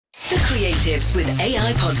The Creatives with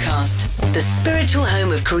AI podcast, the spiritual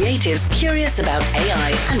home of creatives curious about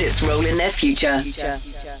AI and its role in their future.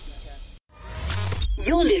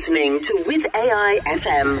 You're listening to With AI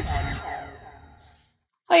FM.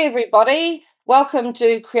 Hi everybody, welcome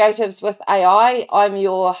to Creatives with AI. I'm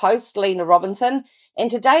your host, Lena Robinson, and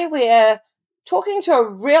today we're talking to a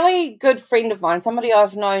really good friend of mine, somebody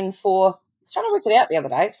I've known for, I was trying to work it out the other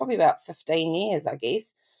day, it's probably about 15 years, I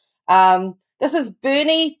guess. This is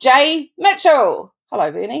Bernie J. Mitchell.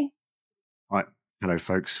 Hello, Bernie. Right. Hello,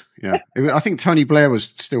 folks. Yeah. I think Tony Blair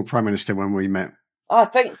was still Prime Minister when we met. I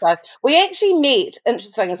think so. We actually met,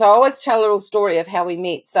 interesting, so I always tell a little story of how we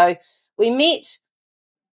met. So we met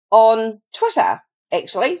on Twitter,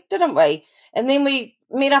 actually, didn't we? And then we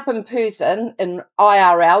met up in person, in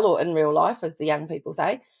IRL, or in real life, as the young people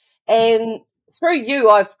say. And through you,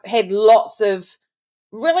 I've had lots of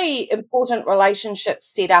really important relationships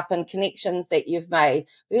set up and connections that you've made.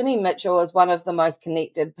 Bernie Mitchell is one of the most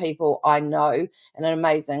connected people I know and an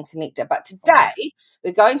amazing connector. But today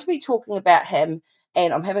we're going to be talking about him,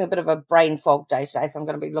 and I'm having a bit of a brain fog day today, so I'm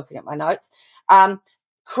going to be looking at my notes.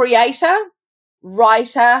 Creator,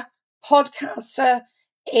 writer, podcaster,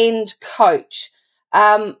 and coach.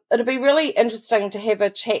 It'll be really interesting to have a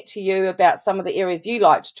chat to you about some of the areas you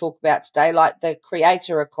like to talk about today, like the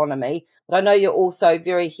creator economy. But I know you're also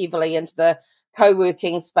very heavily into the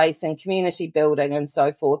co-working space and community building and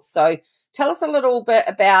so forth. So tell us a little bit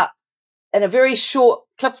about, in a very short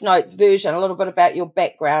Cliff Notes version, a little bit about your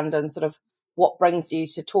background and sort of what brings you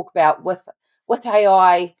to talk about with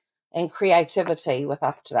AI and creativity with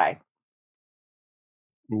us today.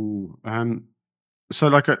 Ooh, so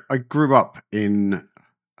I grew up in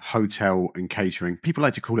hotel and catering. People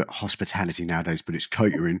like to call it hospitality nowadays, but it's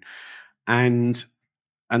catering.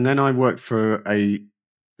 And then I worked for a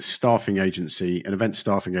staffing agency, an event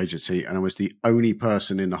staffing agency, and I was the only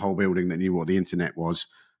person in the whole building that knew what the internet was.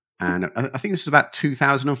 And I think this was about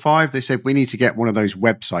 2005. They said, we need to get one of those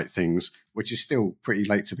website things, which is still pretty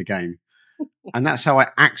late to the game. And that's how I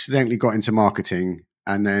accidentally got into marketing.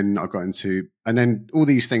 And then and then all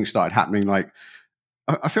these things started happening. Like,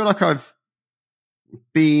 I feel like I've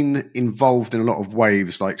been involved in a lot of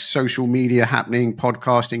waves, like social media happening,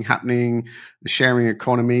 podcasting happening, the sharing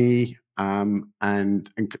economy, and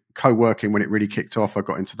co-working when it really kicked off. I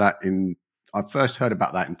got into that I first heard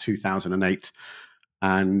about that in 2008.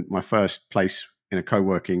 And my first place in a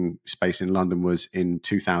co-working space in London was in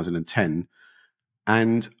 2010.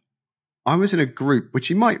 And I was in a group, which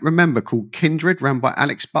you might remember, called Kindred, run by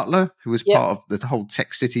Alex Butler, who was part of the whole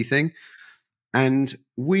Tech City thing. And it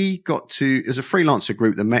was a freelancer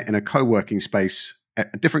group that met in a co-working space, a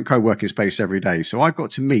different co-working space every day. So I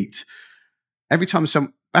got to meet every time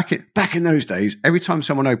back in those days, every time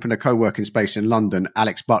someone opened a co-working space in London,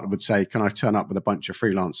 Alex Butler would say, can I turn up with a bunch of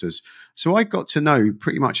freelancers? So I got to know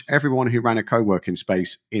pretty much everyone who ran a co-working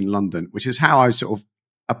space in London, which is how I sort of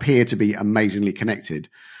appear to be amazingly connected.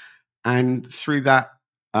 And through that,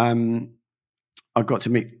 I got to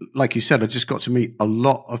meet, like you said, I just got to meet a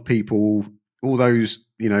lot of people, all those,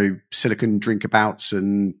 silicon drinkabouts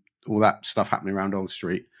and all that stuff happening around Old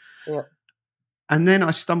Street. Yeah. And then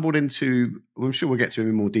I stumbled into, I'm sure we'll get to it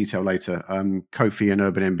in more detail later, Kofi and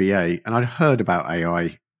Urban MBA. And I'd heard about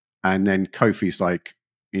AI. And then Kofi's like,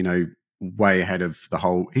 way ahead of the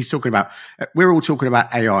whole, we're all talking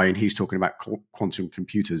about AI and he's talking about quantum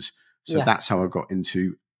computers. So that's how I got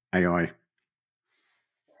into AI. I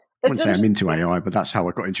wouldn't say I'm into AI, but that's how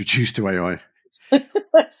I got introduced to AI.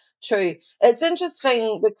 True. It's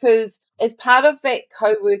interesting because as part of that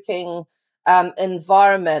co-working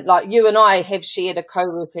environment, like you and I have shared a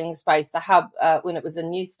co-working space, the Hub, when it was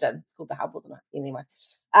in Euston. It's called the Hub, wasn't it? Anyway.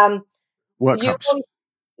 Work hubs.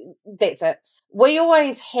 That's it. We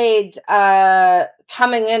always had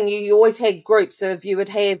coming in, you always had groups of, you would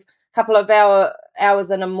have a couple of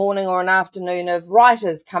hours in a morning or an afternoon of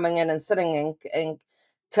writers coming in and sitting and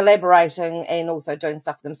collaborating and also doing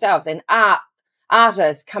stuff for themselves, and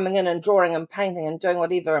artists coming in and drawing and painting and doing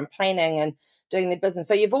whatever and planning and doing their business.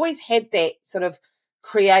 So you've always had that sort of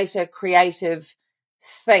creative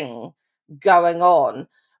thing going on.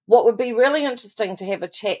 What would be really interesting to have a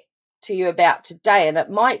chat to you about today, and it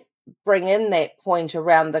might bring in that point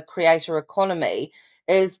around the creator economy,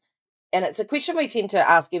 is, and it's a question we tend to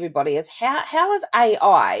ask everybody, is how is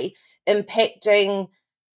AI impacting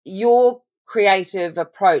your creative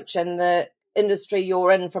approach and the industry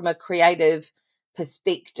you're in from a creative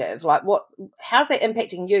perspective? Like, how's that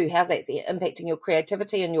impacting you? How's that impacting your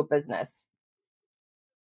creativity and your business?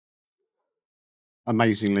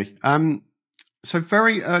 Amazingly. So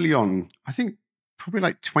very early on, I think probably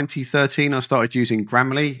like 2013, I started using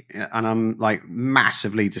Grammarly, and I'm like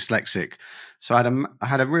massively dyslexic. So I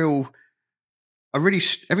had a real,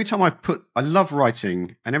 every time I love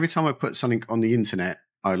writing, and every time I put something on the internet,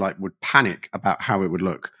 I like would panic about how it would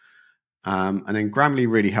look. And then Grammarly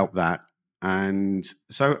really helped that. And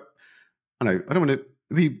so I don't want to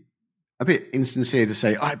be a bit insincere to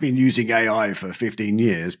say I've been using AI for 15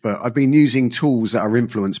 years, but I've been using tools that are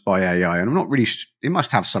influenced by AI, and I'm not really. It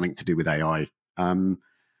must have something to do with AI.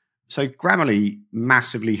 So Grammarly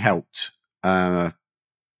massively helped my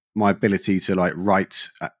ability to like write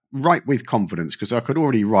with confidence, because I could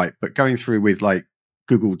already write, but going through with like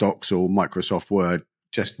Google Docs or Microsoft Word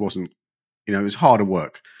just wasn't. It was harder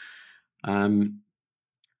work.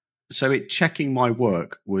 So checking my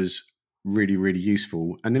work was really, really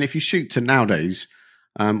useful. And then if you shoot to nowadays,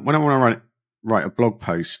 when I want to write a blog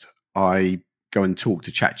post, I go and talk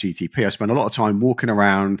to ChatGPT. I spend a lot of time walking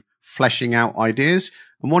around, fleshing out ideas.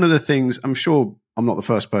 And one of the things, I'm sure I'm not the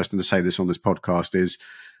first person to say this on this podcast, is,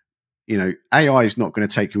 AI is not going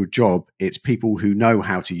to take your job. It's people who know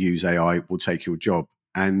how to use AI will take your job.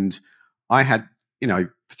 And I had,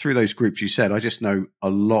 through those groups you said, I just know a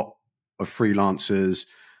lot of freelancers.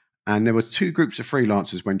 And there were two groups of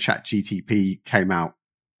freelancers when ChatGPT came out,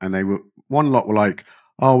 and one lot were like,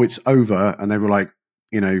 "Oh, it's over," and they were like,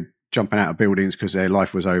 jumping out of buildings because their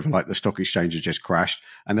life was over, like the stock exchange had just crashed.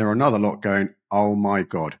 And there were another lot going, "Oh my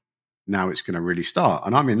god, now it's going to really start."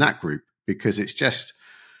 And I'm in that group because it's just,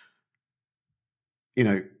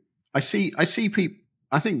 I see people.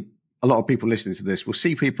 I think a lot of people listening to this will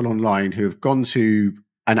see people online who have gone to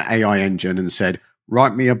an AI engine and said,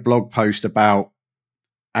 "Write me a blog post about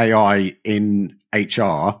AI in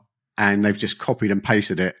HR," and they've just copied and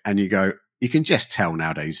pasted it. And you can just tell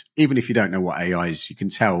nowadays, even if you don't know what AI is, you can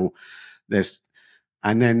tell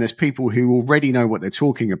and then there's people who already know what they're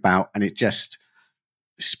talking about, and it just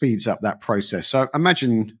speeds up that process. So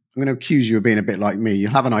imagine, I'm going to accuse you of being a bit like me. You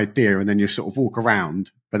have an idea and then you sort of walk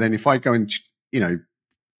around. But then if I go and,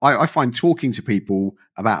 I find talking to people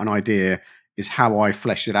about an idea is how I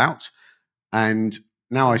flesh it out. And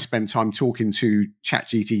now I spend time talking to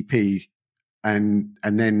ChatGPT, and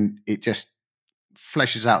then it just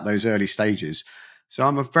fleshes out those early stages. So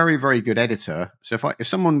I'm a very, very good editor. So if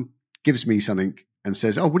someone gives me something and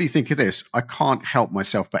says, "Oh, what do you think of this?" I can't help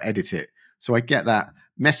myself but edit it. So I get that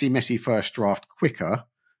messy first draft quicker,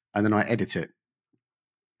 and then I edit it.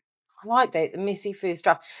 I like that, the messy first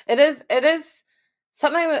draft. It is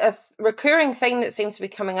something that a recurring theme that seems to be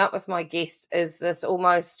coming up with my guests is this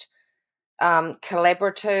almost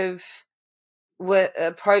collaborative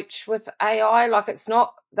approach with AI. Like, it's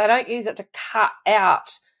not, they don't use it to cut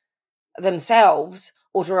out themselves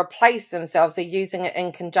or to replace themselves. They're using it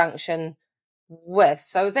in conjunction with.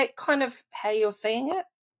 So is that kind of how you're seeing it?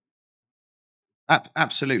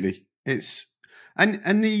 Absolutely.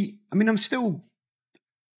 I'm still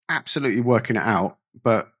absolutely working it out,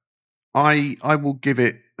 but I will give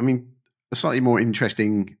it, a slightly more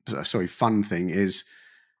fun thing is,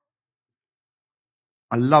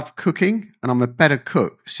 I love cooking, and I'm a better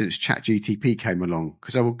cook since ChatGPT came along,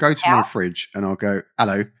 because I will go to my fridge and I'll go,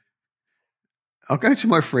 "Hello." I'll go to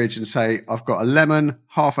my fridge and say, "I've got a lemon,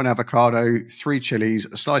 half an avocado, 3 chilies,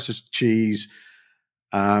 a slice of cheese,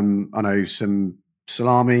 some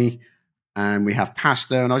salami, and we have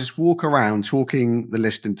pasta." And I just walk around talking the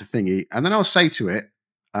list into thingy. And then I'll say to it,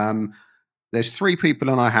 there's 3 people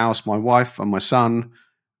in our house, my wife and my son,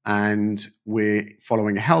 and we're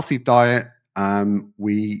following a healthy diet.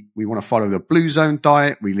 We want to follow the Blue Zone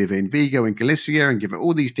diet. We live in Vigo in Galicia, and give it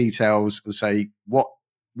all these details and say, what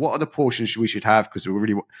are the portions we should have? Because we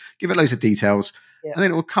really give it loads of details. Yeah. And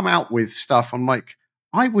then it will come out with stuff. I'm like,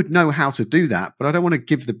 I would know how to do that, but I don't want to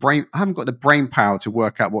give I haven't got the brain power to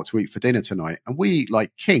work out what to eat for dinner tonight. And we eat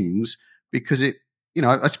like kings because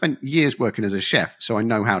I spent years working as a chef, so I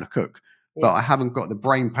know how to cook, but I haven't got the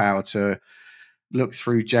brain power to look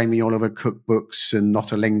through Jamie Oliver cookbooks and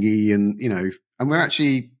Nottolenghi and we're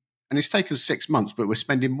actually, and it's taken 6 months, but we're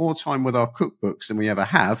spending more time with our cookbooks than we ever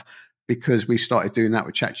have, because we started doing that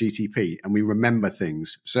with ChatGPT, and we remember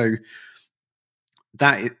things. So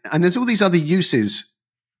and there's all these other uses,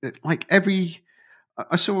 like I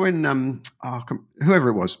saw in, whoever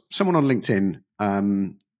it was, someone on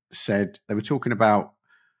LinkedIn said they were talking about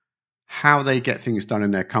how they get things done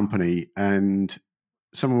in their company, and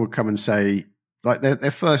someone would come and say, like, their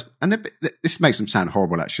first, and this makes them sound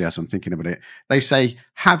horrible actually as I'm thinking about it. They say,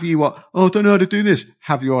 I don't know how to do this.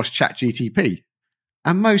 Have you asked ChatGPT?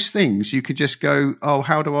 And most things you could just go, "Oh,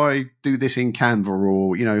 how do I do this in Canva?"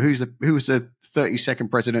 Or, who was the 32nd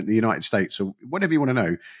president of the United States, or whatever you want to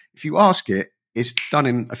know. If you ask it, it's done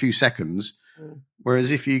in a few seconds. Mm.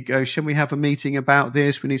 Whereas if you go, shall we have a meeting about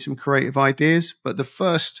this? We need some creative ideas. But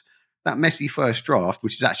that messy first draft,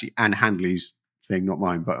 which is actually Anne Handley's thing, not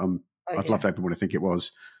mine, but I'd love everyone to think it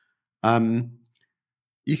was.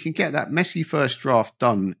 You can get that messy first draft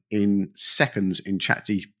done in seconds in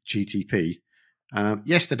ChatGPT.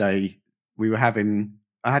 Yesterday,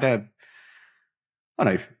 I don't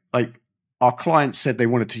know, like our client said they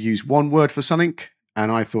wanted to use one word for something,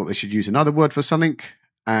 and I thought they should use another word for something.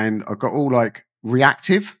 And I got all like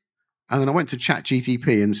reactive. And then I went to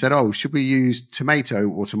ChatGPT and said, oh, should we use tomato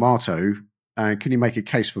or tomato? Can you make a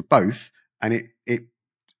case for both? And and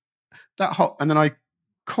then I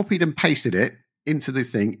copied and pasted it into the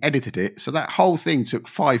thing, edited it. So that whole thing took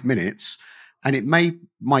 5 minutes, and it made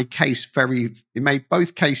both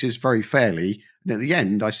cases very fairly. And at the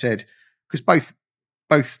end, I said, because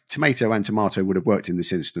both tomato and tomato would have worked in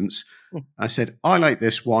this instance. I said, I like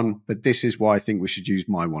this one, but this is why I think we should use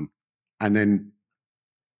my one. And then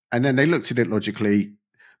they looked at it logically.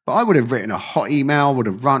 But I would have written a hot email, would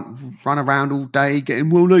have run around all day getting,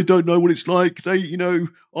 well, they don't know what it's like.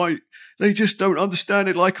 They just don't understand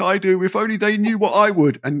it like I do. If only they knew what I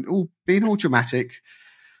would, and being all dramatic.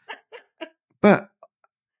 But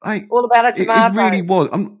all about a tomato. It really was.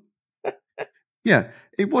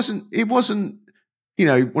 It wasn't,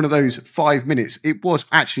 one of those 5 minutes. It was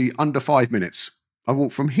actually under 5 minutes. I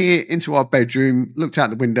walked from here into our bedroom, looked out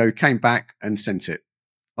the window, came back and sent it.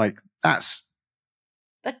 Like, that's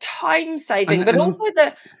the time saving, but also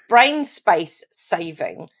the brain space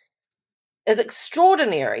saving is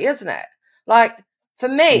extraordinary, isn't it? Like, for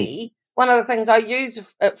me, one of the things I use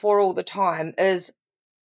it for all the time is,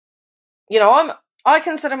 I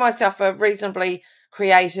consider myself a reasonably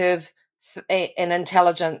creative and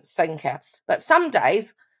intelligent thinker. But some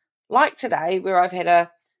days, like today, where I've had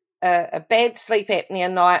a bad sleep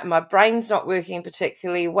apnea night and my brain's not working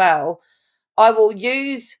particularly well, I will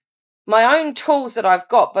use my own tools that I've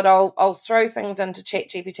got, but I'll throw things into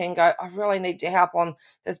ChatGPT and go, I really need your help on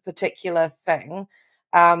this particular thing.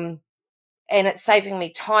 And it's saving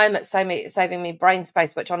me time. It's saving me brain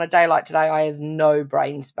space, which on a day like today, I have no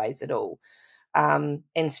brain space at all, and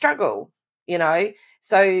struggle,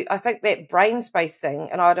 So I think that brain space thing,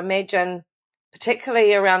 and I'd imagine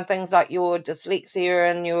particularly around things like your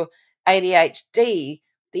dyslexia and your ADHD,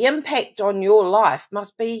 the impact on your life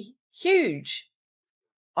must be huge.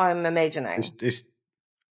 I'm imagining.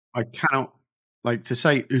 I cannot, like, to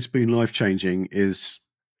say it's been life-changing is,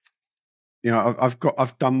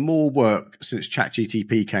 I've done more work since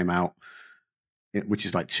ChatGPT came out, which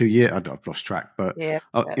is like 2 years. I've lost track, but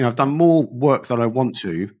I've done more work that I want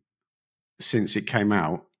to since it came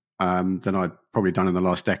out than I've probably done in the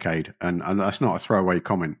last decade, and that's not a throwaway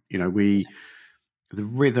comment. We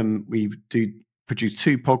do produce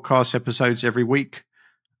 2 podcast episodes every week.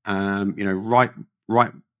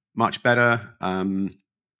 Write much better.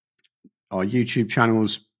 Our YouTube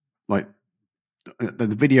channels, like the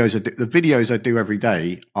videos I do every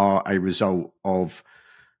day, are a result of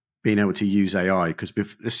being able to use AI, because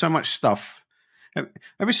there's so much stuff.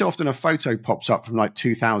 Every so often a photo pops up from like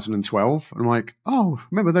 2012, and I'm like, oh,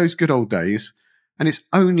 remember those good old days? And it's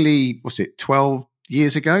only 12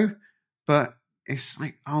 years ago, but it's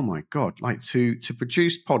like, oh my God, like to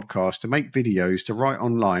produce podcasts, to make videos, to write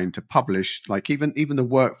online, to publish, like even the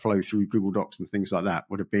workflow through Google Docs and things like that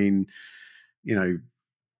would have been,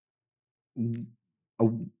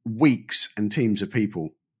 weeks and teams of people.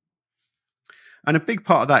 And a big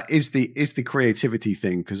part of that is the creativity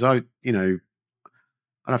thing, because I'd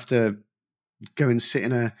have to go and sit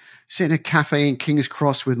in a cafe in King's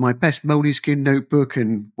Cross with my best Moleskine notebook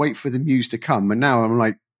and wait for the muse to come. And now I'm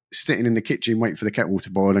like sitting in the kitchen waiting for the kettle to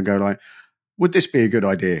boil and go like, would this be a good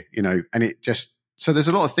idea? And it just, so there's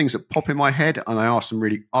a lot of things that pop in my head, and I ask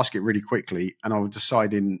it really quickly, and I'll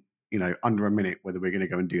decide in under a minute whether we're going to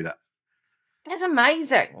go and do that. That's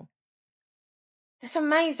amazing. That's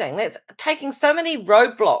amazing. That's taking so many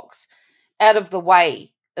roadblocks out of the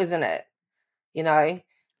way, isn't it?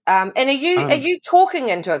 And are you talking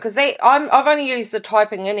into it? Because I've only used the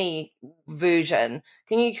typing any version.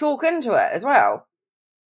 Can you talk into it as well?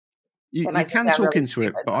 You can talk really into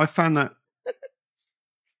stupid. It, but I found that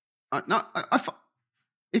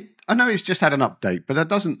I know it's just had an update, but that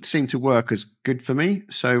doesn't seem to work as good for me.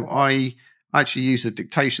 So I actually use the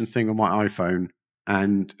dictation thing on my iPhone,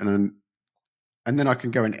 and then I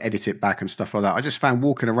can go and edit it back and stuff like that. I just found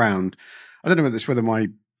walking around, I don't know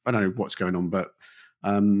I don't know what's going on, but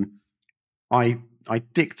I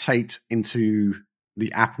dictate into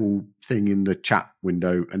the Apple thing in the chat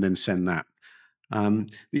window and then send that.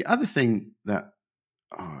 The other thing that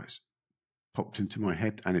it's popped into my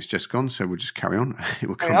head and it's just gone, so we'll just carry on. It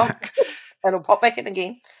will come back. It'll pop back in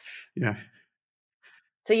again. Yeah.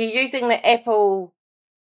 So you're using the Apple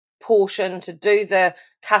portion to do the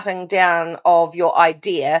cutting down of your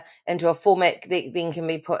idea into a format that then can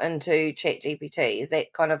be put into ChatGPT. Is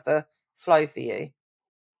that kind of the flow for you?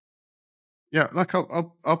 Yeah, like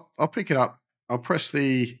I'll pick it up. I'll press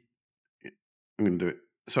the. I'm going to do it.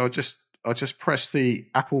 So I'll just press the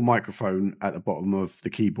Apple microphone at the bottom of the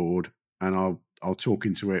keyboard, and I'll talk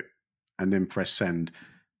into it, and then press send.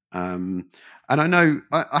 And I know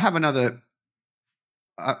I have another.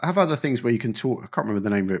 I have other things where you can talk. I can't remember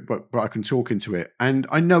the name of it, but I can talk into it, and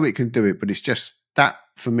I know it can do it. But it's just that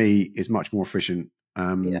for me is much more efficient.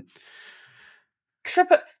 Yeah.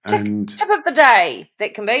 Tip of the day.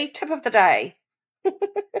 That can be tip of the day.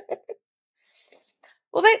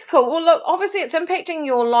 Well, that's cool. Well, look, obviously it's impacting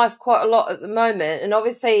your life quite a lot at the moment, and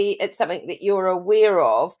obviously it's something that you're aware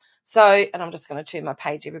of. So, and I'm just going to turn my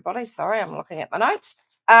page, everybody. Sorry, I'm looking at my notes.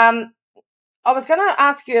 I was going to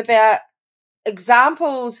ask you about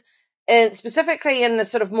examples, specifically in the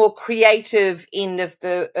sort of more creative end of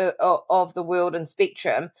the world and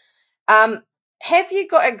spectrum. Have you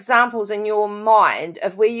got examples in your mind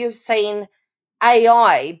of where you've seen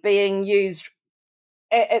AI being used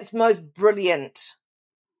at its most brilliant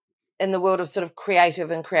in the world of sort of creative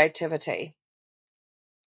and creativity?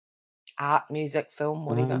 Art, music, film,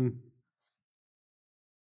 whatever.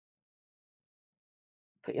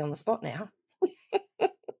 Put you on the spot now.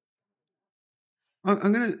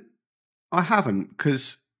 I haven't,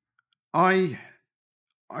 because I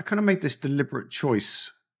kind of made this deliberate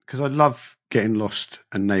choice because I love getting lost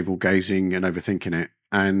and navel gazing and overthinking it.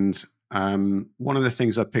 And one of the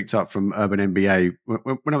things I picked up from Urban MBA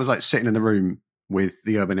when I was like sitting in the room with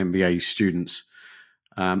the Urban MBA students,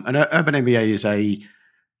 and Urban MBA is a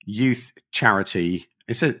youth charity.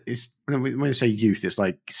 It's when I say youth, it's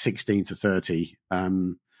like 16 to 30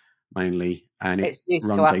 mainly, and it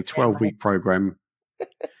runs a 12-week program.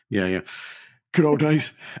 Yeah. Good old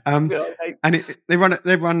days. And they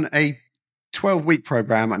run a 12-week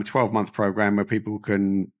program and a 12-month program where people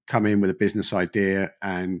can come in with a business idea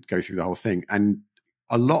and go through the whole thing. And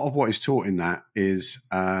a lot of what is taught in that is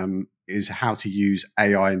how to use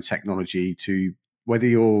AI and technology to,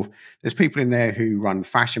 there's people in there who run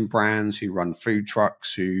fashion brands, who run food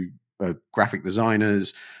trucks, who are graphic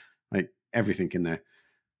designers, like everything in there.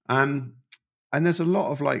 And there's a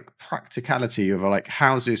lot of like practicality of like,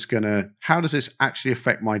 how does this actually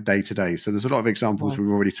affect my day to day? So there's a lot of examples we've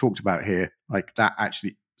already talked about here, like that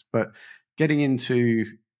actually, but getting into,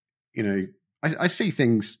 I see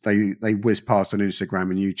things they whiz past on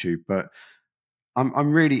Instagram and YouTube, but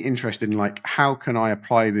I'm really interested in like, how can I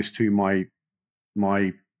apply this to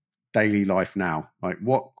my daily life now? Like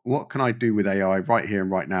what can I do with AI right here and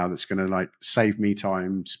right now that's going to like save me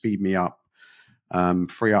time, speed me up,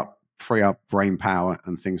 free up brain power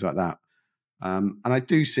and things like that. And I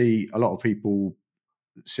do see a lot of people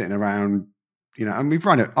sitting around, and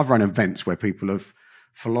I've run events where people have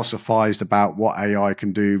philosophized about what AI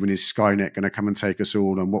can do, when is Skynet going to come and take us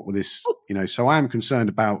all, and what will this, so I am concerned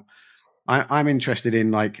about, I'm interested in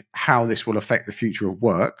like how this will affect the future of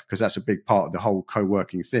work, because that's a big part of the whole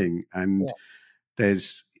co-working thing. And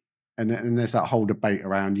there's that whole debate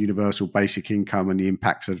around universal basic income and the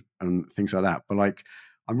impacts of and things like that. But like,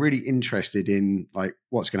 I'm really interested in like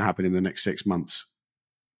what's going to happen in the next 6 months.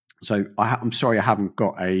 So I'm sorry I haven't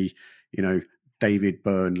got a David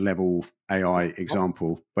Byrne level AI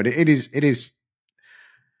example, but it is.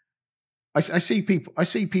 I see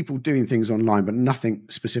people doing things online, but nothing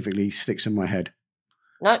specifically sticks in my head.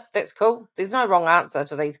 No, that's cool. There's no wrong answer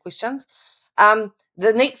to these questions. The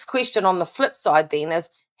next question on the flip side then is,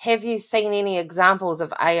 have you seen any examples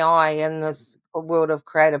of AI in this world of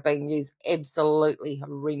creative being used absolutely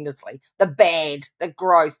horrendously? The bad, the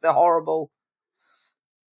gross, the horrible.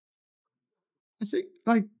 I think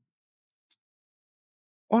like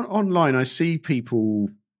online, I see people,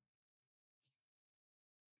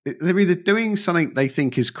 they're either doing something they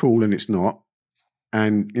think is cool and it's not,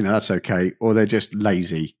 and that's okay, or they're just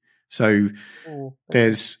lazy. So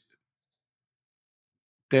there's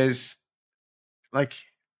like,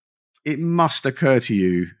 it must occur to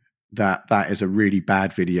you that is a really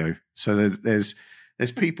bad video. So there's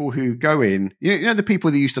people who go in, the people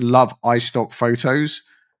that used to love iStock photos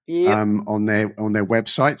on their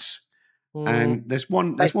websites. And there's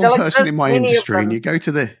one person in my industry, and they go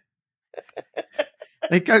to their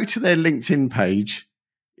LinkedIn page.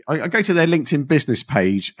 I go to their LinkedIn business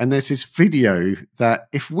page, and there's this video that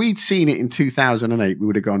if we'd seen it in 2008, we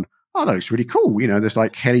would have gone, oh, that looks really cool. There's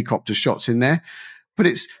like helicopter shots in there, but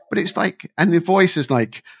it's like, and the voice is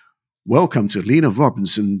like, Welcome to Lena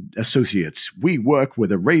Robinson Associates. We work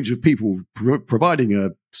with a range of people providing a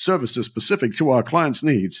services specific to our clients'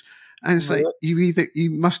 needs. And it's like you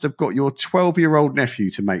must have got your 12-year-old nephew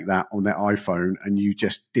to make that on their iPhone, and you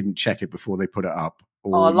just didn't check it before they put it up.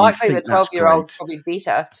 Or likely you the think that's 12-year-old's great. probably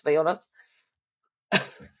better, to be honest.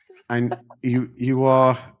 And you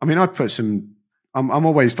are. I mean, I put some. I'm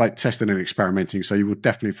always like testing and experimenting, so you will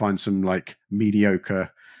definitely find some like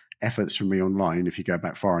mediocre efforts from me online if you go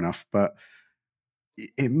back far enough. But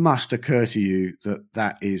it must occur to you that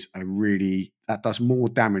that does more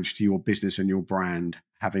damage to your business and your brand,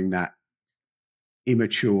 having that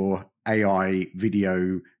immature AI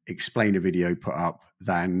video explainer video put up,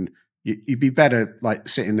 than you'd be better like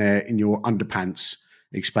sitting there in your underpants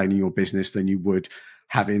explaining your business than you would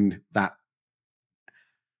having that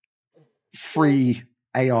free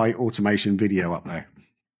AI automation video up there.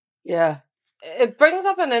 Yeah. It brings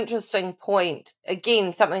up an interesting point.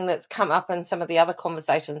 Again, something that's come up in some of the other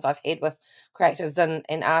conversations I've had with creatives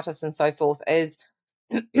and artists and so forth is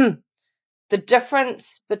the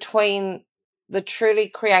difference between the truly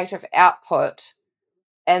creative output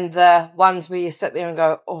and the ones where you sit there and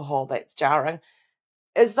go, oh, that's jarring,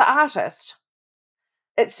 is the artist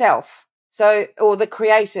itself. So, or the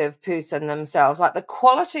creative person themselves, like the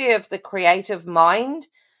quality of the creative mind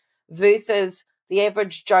versus the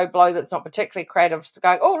average Joe Blow that's not particularly creative,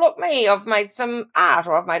 going, oh, look me, I've made some art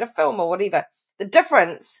or I've made a film or whatever. The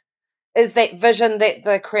difference is that vision that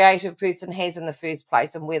the creative person has in the first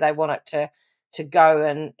place and where they want it to go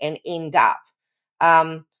and end up.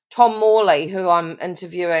 Tom Morley, who I'm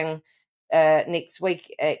interviewing next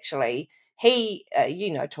week, actually, he,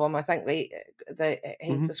 you know Tom, I think he's the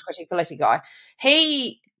Scritti Politti guy.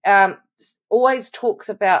 He always talks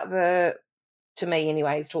about to me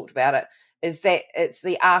anyway, he's talked about it, is that it's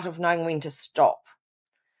the art of knowing when to stop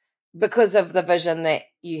because of the vision that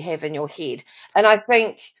you have in your head. And I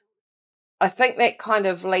think that kind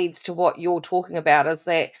of leads to what you're talking about, is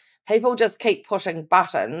that people just keep pushing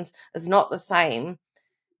buttons is not the same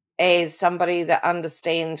as somebody that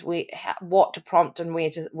understands what to prompt and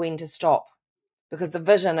when to stop, because the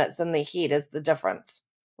vision that's in their head is the difference.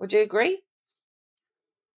 Would you agree?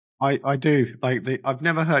 I do. I've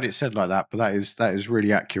never heard it said like that, but that is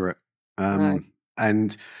really accurate. No.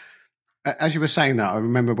 And as you were saying that, I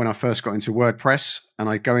remember when I first got into WordPress, and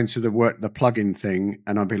I go into the plugin thing,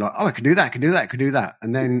 and I'd be like, "Oh, I can do that, I can do that, I can do that,"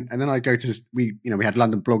 and then I go to we had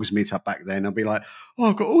London Bloggers Meetup back then. I'd be like, "Oh,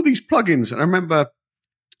 I've got all these plugins," and I remember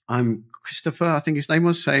Christopher, I think his name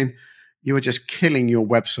was, saying, "You are just killing your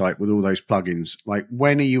website with all those plugins. Like,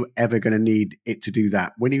 when are you ever going to need it to do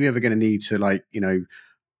that? When are you ever going to need to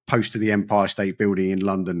post to the Empire State Building in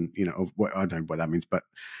London? I don't know what that means, but."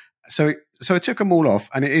 So I took them all off,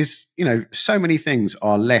 and it is, so many things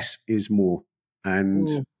are less is more. And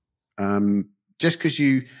just because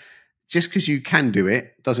you can do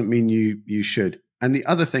it doesn't mean you should. And the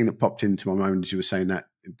other thing that popped into my mind as you were saying that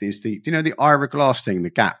is the Ira Glass thing,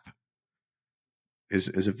 the gap,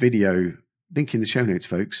 is a video, link in the show notes,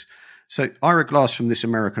 folks. So Ira Glass from This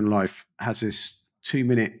American Life has this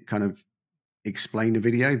 2-minute kind of explainer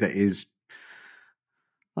video that is,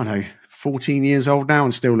 I don't know, 14 years old now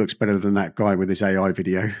and still looks better than that guy with his AI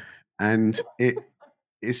video. And it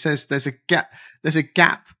says there's a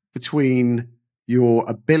gap between your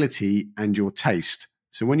ability and your taste.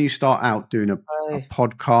 So when you start out doing a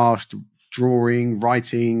podcast, drawing,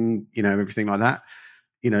 writing, everything like that,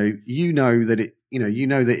 that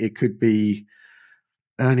it could be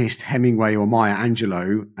Ernest Hemingway or Maya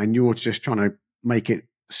Angelou, and you're just trying to make it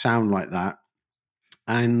sound like that.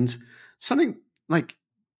 And something like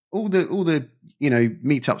all the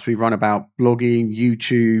meetups we run about blogging,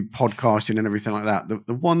 YouTube, podcasting, and everything like that.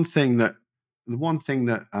 The one thing that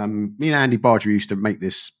me and Andy Barger used to make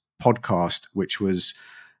this podcast, which was,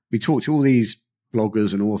 we talked to all these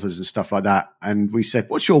bloggers and authors and stuff like that, and we said,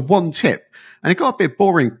 "What's your one tip?" And it got a bit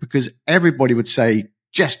boring because everybody would say,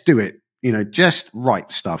 "Just do it, just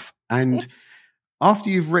write stuff." And after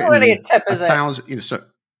you've written really a tip, 1,000,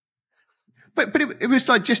 but it was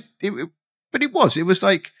like it was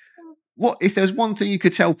like, what if there's one thing you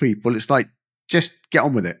could tell people? It's like, just get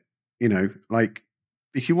on with it. Like,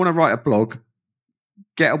 if you want to write a blog,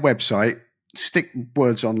 get a website, stick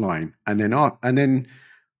words online, and then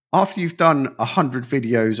after you've done 100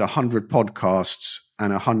 videos, 100 podcasts,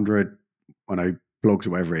 and 100, blogs or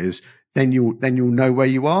whatever it is, then you'll know where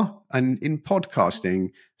you are. And in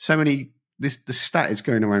podcasting, the stat is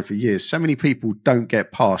going around for years. So many people don't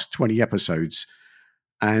get past 20 episodes,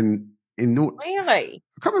 and really,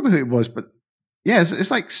 I can't remember who it was, but yeah,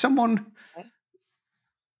 it's like someone.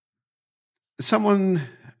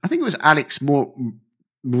 I think it was Alex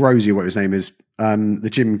Rosie, what his name is, the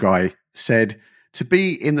gym guy, said to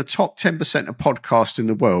be in the top 10% of podcasts in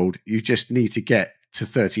the world, you just need to get to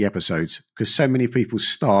 30 episodes because so many people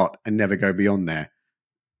start and never go beyond there.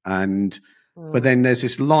 And but then there's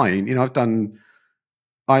this line, I've done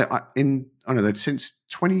I don't know, since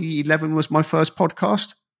 2011 was my first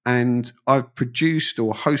podcast, and I've produced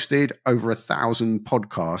or hosted over 1,000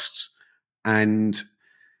 podcasts. And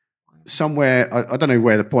somewhere, I don't know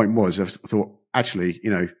where the point was. I thought, actually,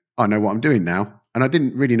 I know what I'm doing now. And I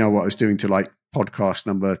didn't really know what I was doing to like podcast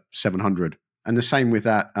number 700. And the same with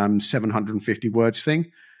that 750 words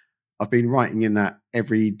thing. I've been writing in that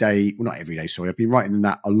every day. Well, not every day, sorry. I've been writing in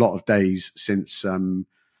that a lot of days since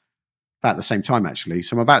about the same time, actually.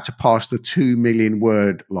 So I'm about to pass the 2 million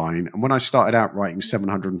word line. And when I started out writing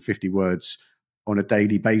 750 words on a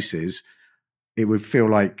daily basis, it would feel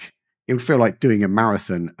like doing a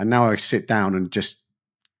marathon. And now I sit down and just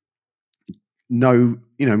know,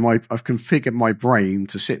 I've configured my brain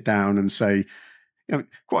to sit down and say,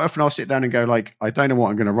 quite often I'll sit down and go like, I don't know what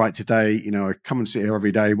I'm going to write today. I come and sit here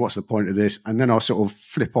every day. What's the point of this? And then I'll sort of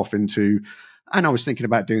flip off into, and I was thinking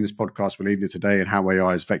about doing this podcast with Lena today and how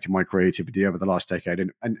AI has affected my creativity over the last decade.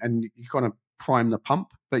 And you kind of prime the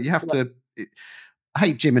pump, but you have to, I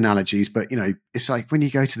hate gym analogies, but it's like when you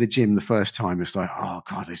go to the gym the first time, it's like, oh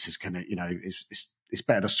God, this is going to, it's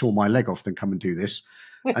better to saw my leg off than come and do this.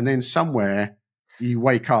 And then somewhere you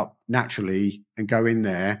wake up naturally and go in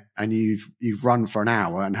there and you've run for an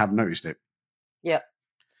hour and haven't noticed it. Yep.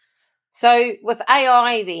 So with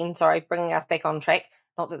AI then, sorry, bringing us back on track,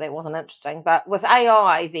 not that that wasn't interesting, but with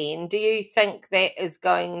AI then, do you think that is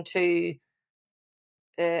going to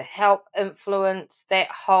help influence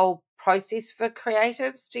that whole process for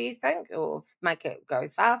creatives, do you think, or make it go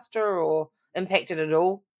faster or impact it at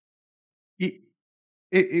all?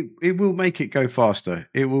 It will make it go faster.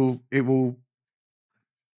 It will,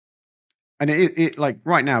 and it like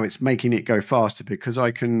right now it's making it go faster because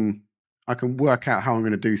I can work out how I'm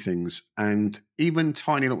going to do things. And even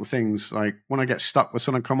tiny little things, like when I get stuck with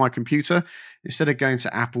something on my computer, instead of going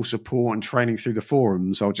to Apple support and training through the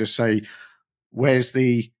forums, I'll just say, where's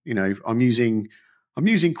the, I'm using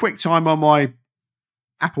QuickTime on my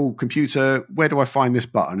Apple computer. Where do I find this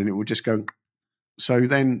button? And it will just go. So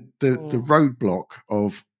then the roadblock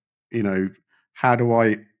of, how do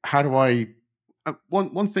I,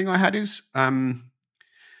 one thing I had is, I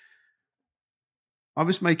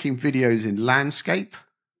was making videos in landscape,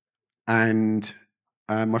 and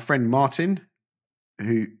my friend Martin,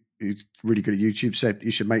 who's really good at YouTube, said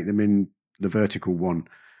you should make them in the vertical one.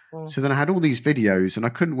 So then I had all these videos and I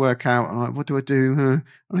couldn't work out, what do I do? And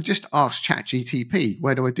I just asked ChatGPT,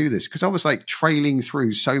 where do I do this? Because I was like trailing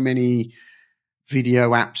through so many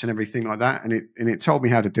video apps and everything like that. And it told me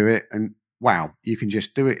how to do it. And wow, you can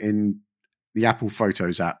just do it in the Apple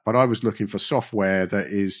Photos app. But I was looking for software that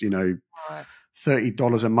is,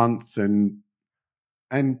 $30 a month. And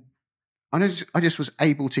I just was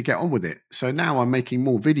able to get on with it. So now I'm making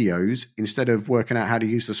more videos instead of working out how to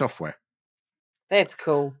use the software. That's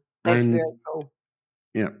cool. That's very cool.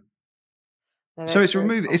 Yeah. No, so it's cool.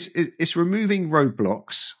 It's removing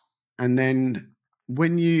roadblocks, and then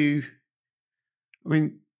when you,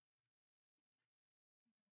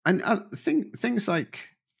 things like,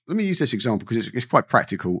 let me use this example because it's quite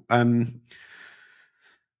practical.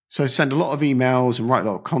 So I send a lot of emails and write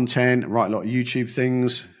a lot of content, write a lot of YouTube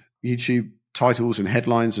things, YouTube titles and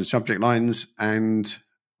headlines and subject lines, and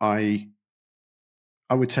I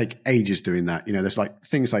would take ages doing that. There's like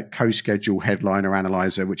things like co-schedule, headliner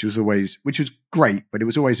analyzer, which was great, but it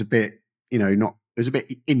was always a bit, it was a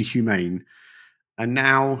bit inhumane. And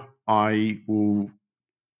now I will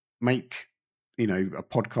make, a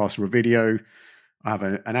podcast or a video. I have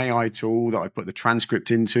an AI tool that I put the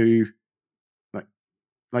transcript into.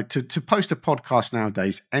 Like to post a podcast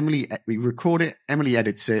nowadays, we record it, Emily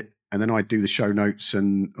edits it, and then I do the show notes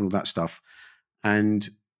and all that stuff. And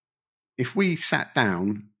if we sat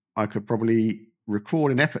down, I could probably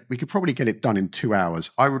record we could probably get it done in 2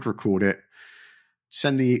 hours. I would record it,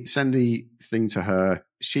 send the thing to her.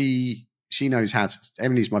 She knows how to,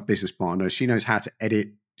 Emily's my business partner. She knows how to edit.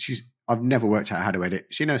 I've never worked out how to edit.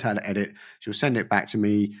 She knows how to edit. She'll send it back to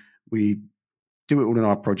me. We do it all in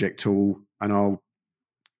our project tool, and I'll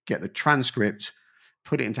get the transcript,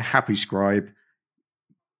 put it into Happy Scribe,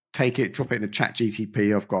 take it, drop it in a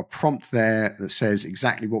ChatGPT. I've got a prompt there that says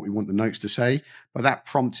exactly what we want the notes to say, but that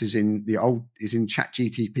prompt is in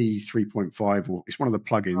ChatGPT 3.5, or it's one of the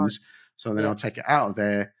plugins. Right. So then I'll take it out of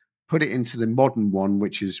there, put it into the modern one,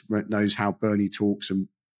 which knows how Bernie talks and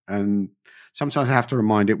And sometimes I have to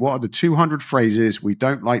remind it, what are the 200 phrases we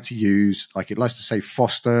don't like to use? Like it likes to say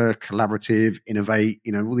foster, collaborative, innovate,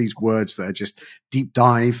 all these words that are just deep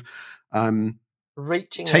dive.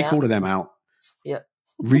 Reaching Take out. all of them out. Yep.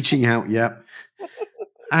 Reaching out, yeah.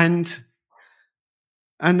 And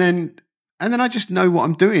then I just know what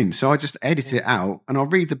I'm doing. So I just edit it out and I'll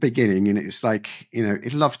read the beginning, and it's like,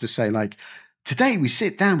 it loves to say like, today we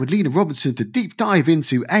sit down with Lena Robinson to deep dive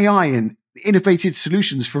into AI and innovative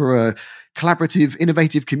solutions for a collaborative,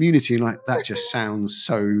 innovative community. And like, that just sounds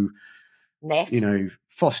so, Naff.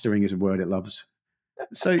 fostering is a word it loves.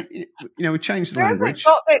 So, we changed the Where language. has it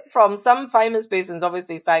got that from? Some famous person's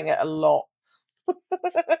obviously saying it a lot.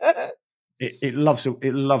 It loves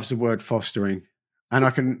the word fostering. And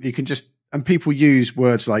and people use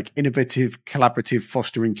words like innovative, collaborative,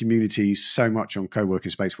 fostering communities so much on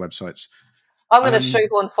co-working space websites. I'm going to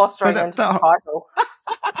shoehorn fostering into the title.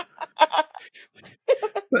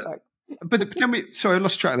 But then I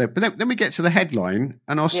lost track there. But then we get to the headline,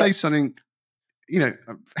 and I'll say something.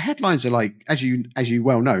 Headlines are like, as you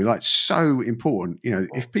well know, like so important.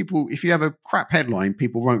 If you have a crap headline,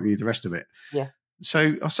 people won't read the rest of it. Yeah.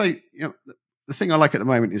 So I'll say, the thing I like at the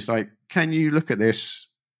moment is like, can you look at this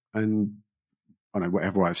and I don't know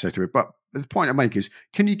whatever I've said to it, but the point I make is,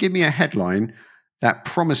 can you give me a headline that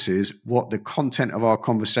promises what the content of our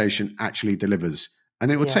conversation actually delivers? And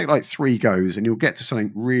then it will take like 3 goes, and you'll get to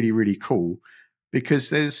something really, really cool.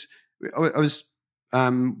 Because I was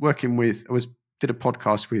did a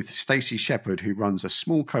podcast with Stacey Shepherd, who runs a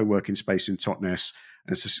small co-working space in Totnes,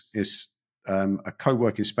 and it's a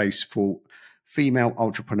co-working space for female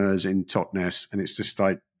entrepreneurs in Totnes, and it's just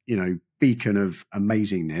like, beacon of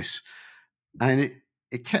amazingness. And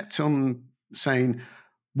it kept on saying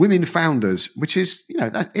women founders, which is,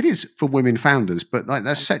 that it is for women founders, but like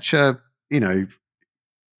that's such a,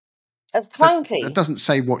 it's clunky. That doesn't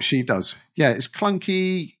say what she does. Yeah, it's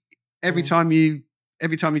clunky. Every time you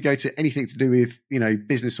go to anything to do with,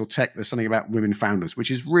 business or tech, there's something about women founders,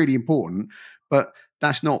 which is really important, but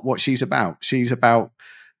that's not what she's about. She's about,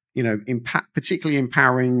 particularly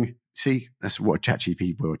empowering. See, that's what a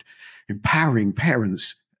ChatGPT word. Empowering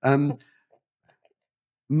parents.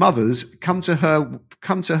 Mothers come to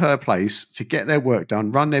her place to get their work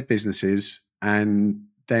done, run their businesses, and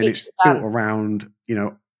then it's built around,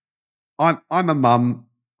 I'm a mum.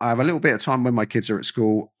 I have a little bit of time when my kids are at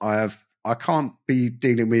school. I can't be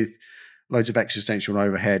dealing with loads of existential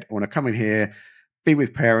overhead. I want to come in here, be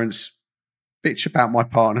with parents, bitch about my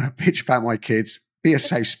partner, bitch about my kids, be a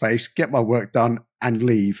safe space, get my work done, and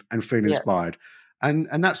leave and feel inspired. And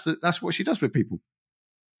that's what she does with people.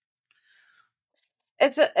 I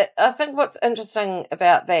think what's interesting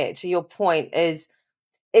about that, to your point, is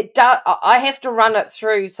I have to run it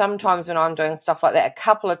through sometimes when I'm doing stuff like that a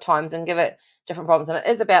couple of times and give it different prompts. And it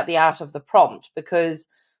is about the art of the prompt, because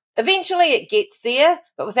eventually it gets there,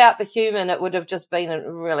 but without the human, it would have just been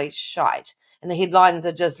really shite. And the headlines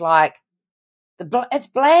are just like, it's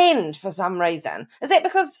bland for some reason. Is that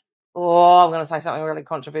because, I'm going to say something really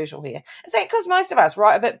controversial here. Is that because most of us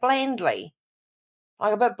write a bit blandly?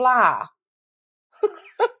 Like a bit blah?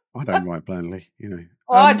 I don't write blandly,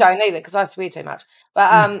 Well, I don't either, because I swear too much.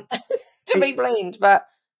 But to be bland, but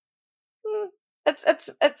it's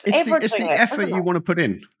everything. It's the effort you want to put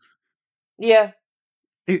in. Yeah.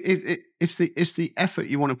 It's the effort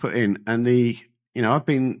you want to put in, and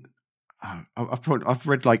I've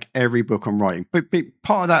read like every book on writing, but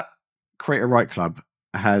part of that Create a Write Club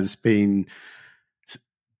has been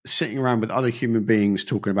sitting around with other human beings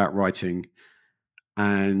talking about writing,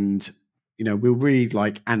 and we'll read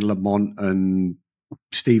like Anne Lamott and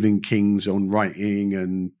Stephen King's on writing,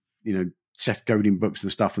 and Seth Godin books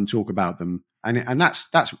and stuff, and talk about them, and that's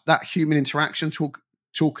that human interaction,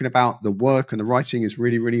 talking about the work and the writing is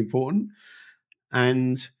really, really important.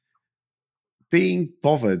 And being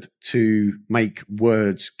bothered to make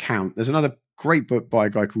words count. There's another great book by a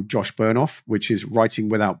guy called Josh Bernoff, which is Writing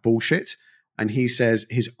Without Bullshit. And he says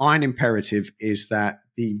his iron imperative is that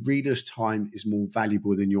the reader's time is more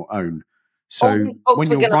valuable than your own. So when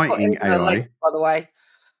you're writing AI, links, by the way,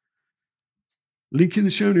 link in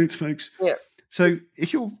the show notes, folks. Yeah. So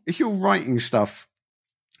if you're writing stuff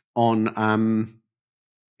on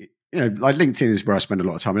like LinkedIn is where I spend a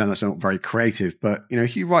lot of time. I know that's not very creative, but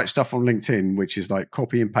if you write stuff on LinkedIn, which is like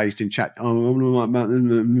copy and paste in chat,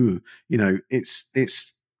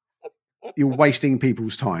 it's you're wasting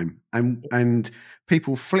people's time, and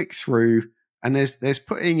people flick through, and there's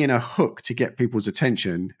putting in a hook to get people's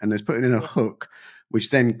attention, and there's putting in a hook which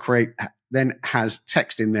then has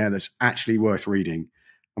text in there that's actually worth reading.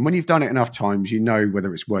 And when you've done it enough times, you know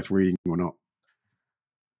whether it's worth reading or not.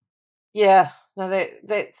 Yeah, No,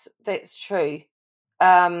 that's true.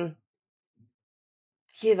 Yeah,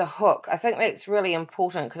 the hook. I think that's really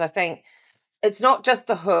important, because I think it's not just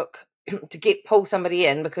the hook to pull somebody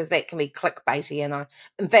in, because that can be clickbaity. And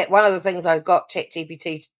in fact, one of the things I got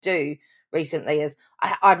ChatGPT to do recently is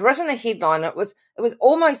I'd written a headline. It was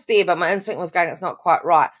almost there, but my instinct was going, it's not quite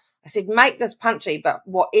right. I said, make this punchy, but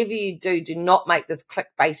whatever you do not make this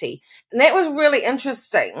clickbaity. And that was really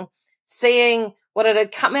interesting, seeing what it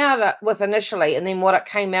had come out with initially, and then what it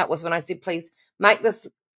came out with when I said, please make this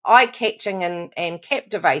eye-catching and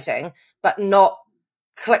captivating, but not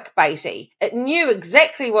clickbaity. It knew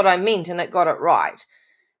exactly what I meant, and it got it right.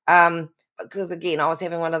 Because again, I was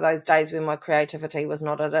having one of those days when my creativity was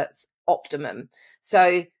not at its optimum.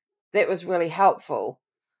 So that was really helpful.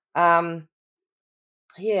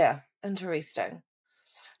 Yeah, interesting.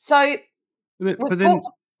 So but then,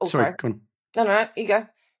 oh, sorry, go on. No, you go.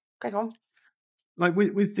 Crack on. Like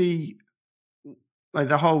with the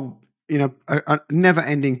whole, a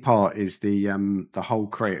never-ending part is the whole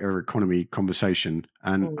creator economy conversation,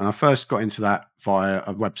 and I first got into that via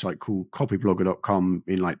a website called copyblogger.com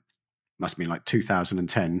in must have been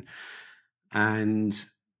 2010, and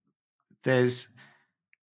because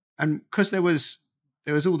there was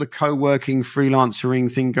all the co-working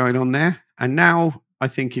freelancering thing going on there, and now I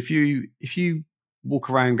think if you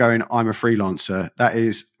walk around going, I'm a freelancer, that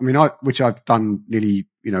is, I mean, which I've done nearly,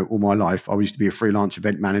 all my life. I used to be a freelance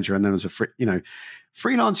event manager, and then as a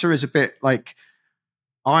freelancer is a bit like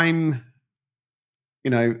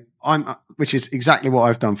which is exactly what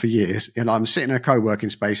I've done for years. I'm sitting in a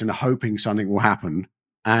co-working space and hoping something will happen.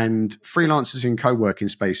 And freelancers in co-working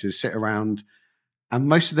spaces sit around, and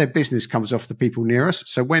most of their business comes off the people near us.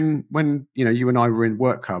 So when you and I were in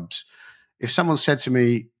work hubs, if someone said to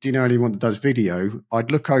me, do you know anyone that does video? I'd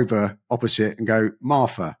look over opposite and go,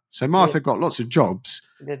 Martha. So Martha got lots of jobs.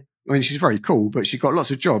 Good. I mean, she's very cool, but she got lots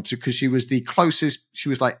of jobs because she was the closest. She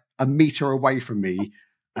was like a meter away from me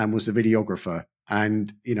and was the videographer.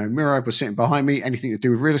 And, Miro was sitting behind me. Anything to do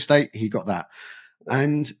with real estate, he got that.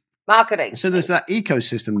 And marketing. So there's that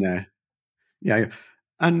ecosystem there. Yeah.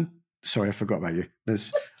 And sorry, I forgot about you.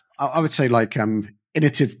 There's, I would say, like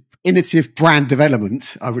innovative brand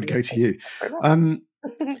development. I would go to you. But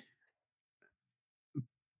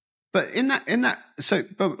but a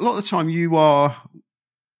lot of the time you are,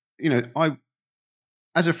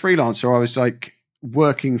 as a freelancer, I was like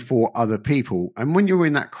working for other people. And when you're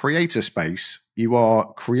in that creator space, you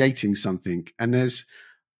are creating something. And there's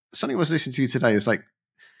something I was listening to today. It's like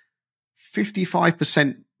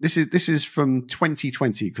 55%. This is from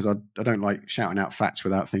 2020, because I don't like shouting out facts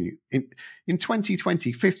without thinking. In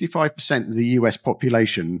 2020, 55% of the US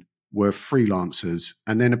population were freelancers,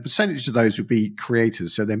 and then a percentage of those would be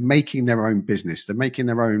creators. So they're making their own business. They're making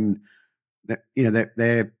their own.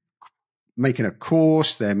 They're making a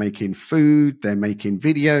course. They're making food. They're making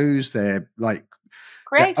videos. They're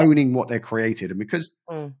owning what they're created, and because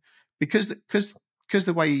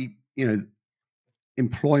the way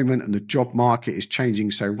employment and the job market is changing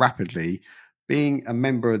so rapidly, being a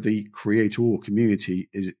member of the creator community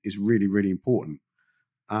is really, really important.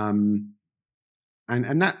 And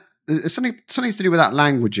that it's something to do with that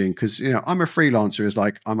languaging, because I'm a freelancer, is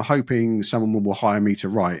like I'm hoping someone will hire me to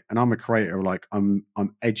write, and I'm a creator, like I'm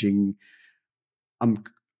an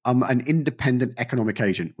independent economic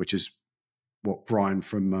agent, which is what Brian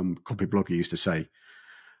from Copyblogger used to say.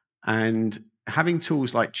 And having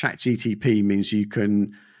tools like ChatGPT means you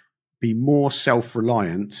can be more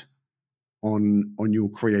self-reliant on your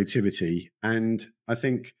creativity. And I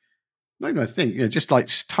think, just like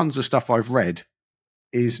tons of stuff I've read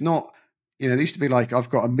is not, it used to be like, I've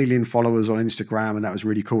got 1 million followers on Instagram and that was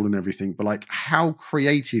really cool and everything, but like how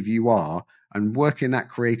creative you are and working that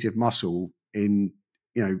creative muscle in,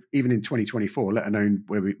 even in 2024, let alone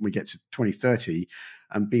where we get to 2030,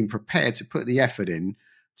 and being prepared to put the effort in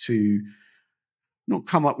to not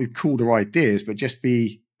come up with cooler ideas, but just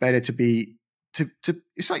be better to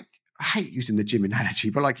it's like, I hate using the gym analogy,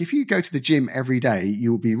 but like if you go to the gym every day,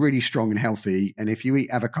 you will be really strong and healthy. And if you eat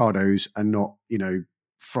avocados and not,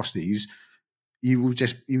 Frosties, you will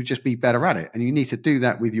just be better at it. And you need to do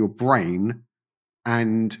that with your brain,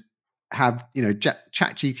 and have,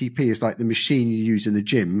 ChatGPT is like the machine you use in the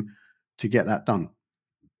gym to get that done.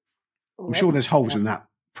 I'm sure there's holes in that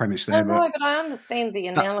premise there, but I understand the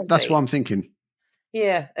analogy. That's what I'm thinking.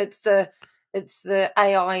 Yeah, it's the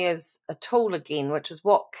AI as a tool again, which is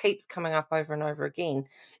what keeps coming up over and over again.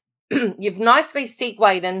 You've nicely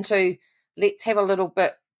segued into, let's have a little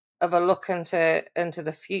bit of a look into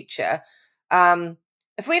the future.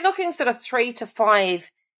 If we're looking sort of 3 to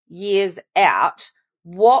 5 years out,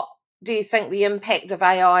 what do you think the impact of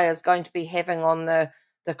AI is going to be having on the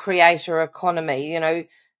creator economy?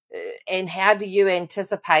 And how do you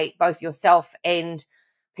anticipate both yourself and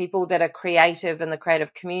people that are creative in the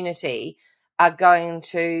creative community are going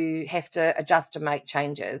to have to adjust and make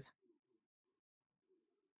changes?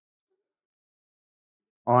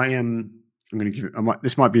 I'm going to give it.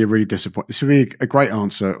 This might be a really disappointing. This would be a great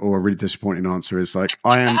answer or a really disappointing answer. Is like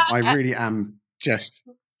I really am just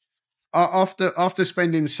after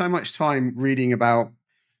spending so much time reading about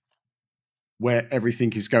where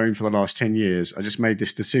everything is going for the last 10 years. I just made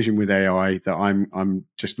this decision with AI that I'm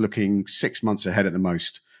just looking 6 months ahead at the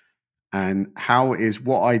most. And how is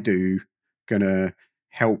what I do going to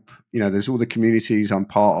help? There's all the communities I'm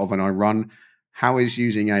part of and I run. How is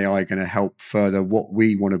using AI going to help further what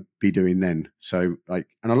we want to be doing then? So and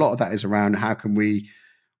a lot of that is around how can we,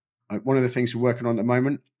 one of the things we're working on at the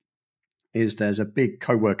moment is there's a big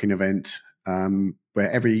co-working event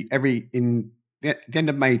where in the end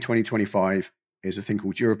of May 2025 is a thing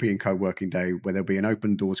called European Co-working Day, where there'll be an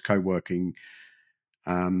open doors co-working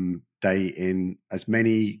day in as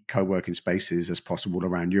many co-working spaces as possible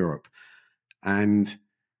around Europe. And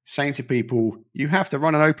saying to people, you have to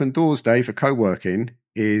run an open doors day for co-working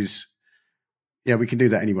is, yeah, we can do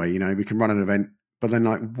that anyway. We can run an event, but then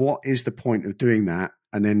what is the point of doing that?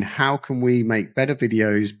 And then how can we make better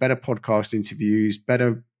videos, better podcast interviews,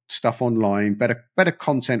 better stuff online, better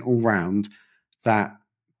content all round that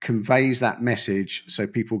conveys that message so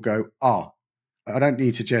people go, I don't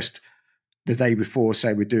need to just the day before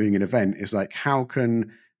say we're doing an event. It's like, how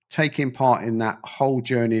can taking part in that whole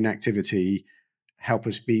journey and activity help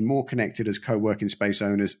us be more connected as co-working space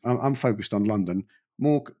owners? I'm focused on London,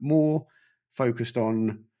 more focused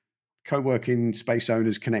on co-working space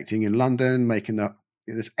owners connecting in London,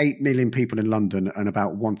 there's 8 million people in London and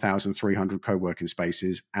about 1,300 co-working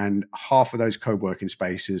spaces. And half of those co-working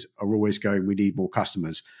spaces are always going, we need more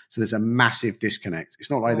customers. So there's a massive disconnect. It's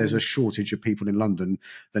not like there's a shortage of people in London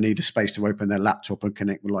that need a space to open their laptop and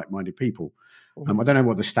connect with like-minded people. I don't know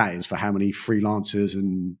what the stat is for how many freelancers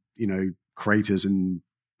and, creators and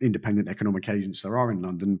independent economic agents there are in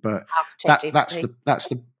London, but that's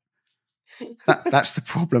the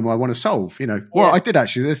problem I want to solve. Well, I did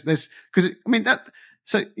actually. There's because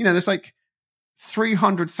there's like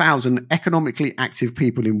 300,000 economically active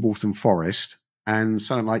people in Waltham Forest, and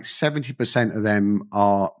something like 70% of them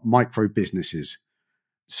are micro businesses.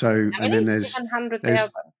 So, and then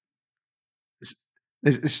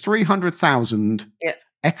there's 300,000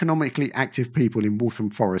 economically active people in Waltham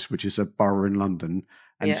Forest, which is a borough in London,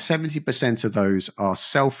 and 70% of those are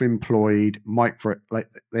self-employed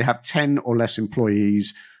they have 10 or less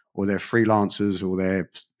employees, or they're freelancers, or they're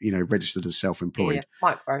registered as self-employed.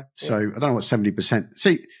 Micro. So I don't know what 70%.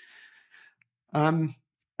 See, and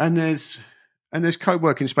there's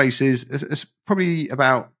co-working spaces. There's probably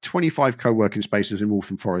about 25 co-working spaces in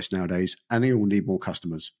Waltham Forest nowadays, and they all need more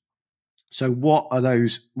customers. So what are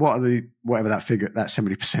those? What are the whatever that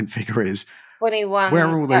 70% figure is? 21. Where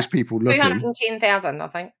are all those people looking? 210,000, I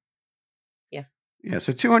think. Yeah.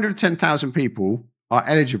 So 210,000 people are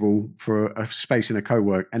eligible for a space in a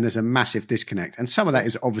co-work, and there's a massive disconnect. And some of that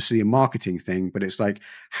is obviously a marketing thing, but it's like,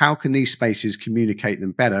 how can these spaces communicate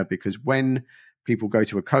them better? Because when people go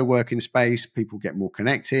to a co-working space, people get more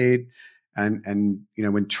connected, and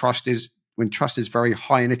when trust is very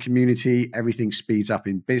high in a community, everything speeds up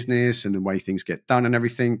in business and the way things get done and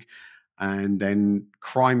everything. And then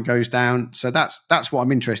crime goes down. So that's what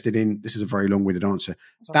I'm interested in. This is a very long-winded answer.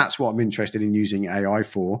 That's what I'm interested in using AI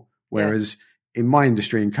for. Whereas in my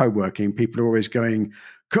industry, in co-working, people are always going,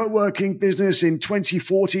 co-working business in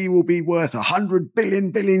 2040 will be worth 100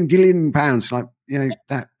 billion pounds. Like,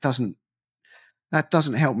 that doesn't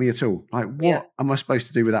help me at all. Like, what am I supposed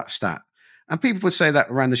to do with that stat? And people would say that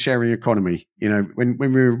around the sharing economy. When we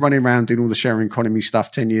were running around doing all the sharing economy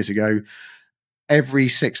stuff 10 years ago, every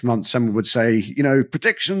 6 months, someone would say,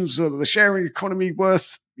 predictions of the sharing economy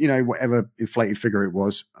worth, whatever inflated figure it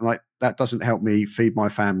was. And like, that doesn't help me feed my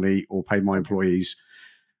family or pay my employees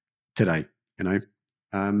today, and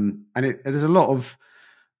there's a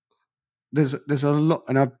lot,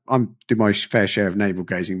 and I'm doing my fair share of navel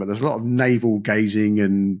gazing, but there's a lot of navel gazing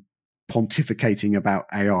and pontificating about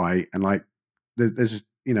AI. And like, there's,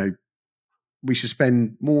 we should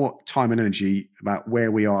spend more time and energy about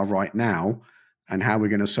where we are right now and how we're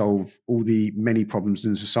going to solve all the many problems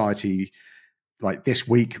in society. Like this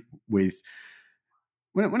week with,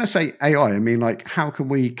 when I say AI, I mean, like, how can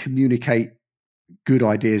we communicate good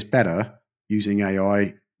ideas better using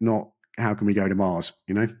AI, not how can we go to Mars,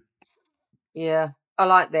 Yeah, I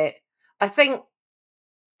like that. I think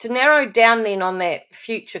to narrow down then on that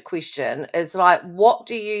future question is like, what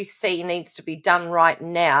do you see needs to be done right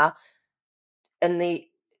now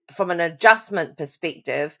from an adjustment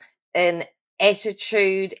perspective in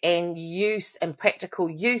attitude and use and practical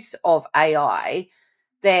use of AI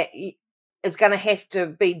that is going to have to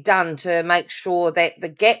be done to make sure that the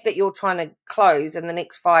gap that you're trying to close in the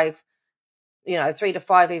next 5, 3 to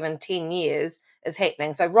 5, even 10 years is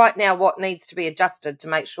happening. So right now, what needs to be adjusted to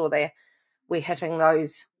make sure that we're hitting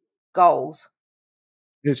those goals?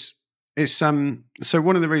 It's so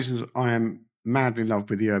one of the reasons I am madly in love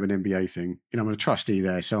with the Urban MBA thing, I'm a trustee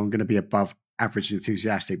there, so I'm going to be above average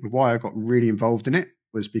enthusiastic. But why I got really involved in it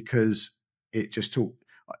was because it just taught,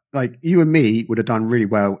 like, you and me would have done really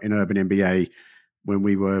well in Urban MBA when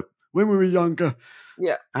we were younger.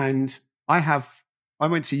 Yeah. And I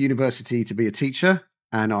went to university to be a teacher,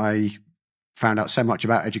 and I found out so much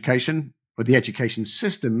about education, or the education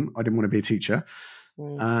system. I didn't want to be a teacher.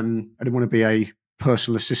 I didn't want to be a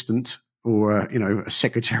personal assistant or a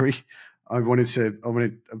secretary. I wanted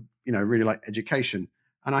really like education.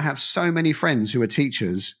 And I have so many friends who are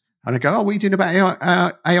teachers, and I go, "Oh, what are you doing about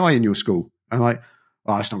AI in your school?" And I'm like,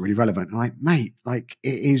 "Oh, it's not really relevant." I'm like, "Mate, like,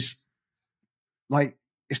 it is, like,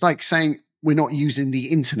 it's like saying we're not using the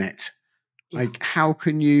internet. Yeah. Like, how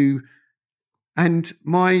can you?" And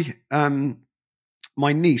my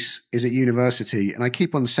niece is at university, and I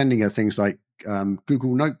keep on sending her things like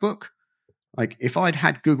Google Notebook. Like, if I'd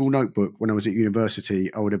had Google Notebook when I was at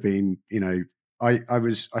university, I would have been,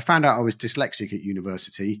 I found out I was dyslexic at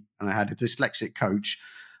university, and I had a dyslexic coach,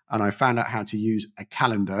 and I found out how to use a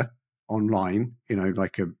calendar online,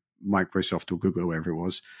 like a Microsoft or Google or whatever it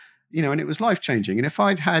was, and it was life-changing. And if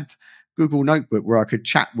I'd had Google Notebook where I could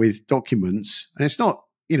chat with documents, and it's not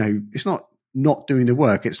doing the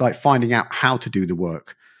work, it's like finding out how to do the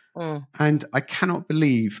work. And I cannot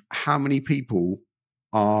believe how many people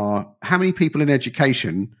in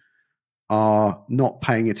education are not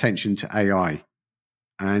paying attention to AI.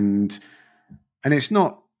 And it's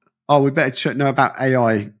not, we better know about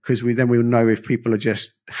AI because we'll know if people are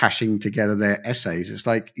just hashing together their essays. It's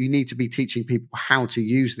like, you need to be teaching people how to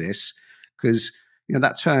use this, because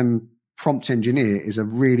that term prompt engineer is a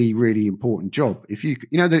really, really important job. If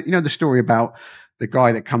the story about the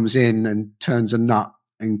guy that comes in and turns a nut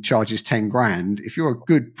and charges 10 grand, if you're a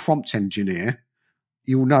good prompt engineer,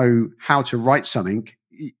 you'll know how to write something.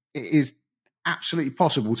 It is absolutely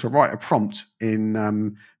possible to write a prompt in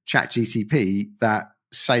ChatGPT that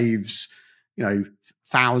saves,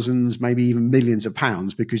 thousands, maybe even millions of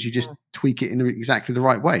pounds, because you just tweak it in exactly the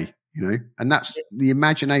right way, and that's the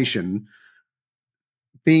imagination,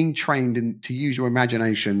 being trained to use your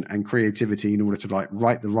imagination and creativity in order to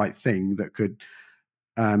write the right thing that could,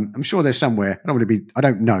 I'm sure there's somewhere, I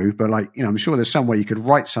don't know, but I'm sure there's somewhere you could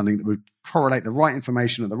write something that would correlate the right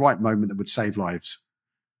information at the right moment that would save lives.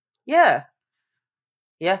 Yeah.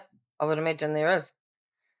 Yeah, I would imagine there is.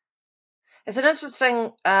 It's an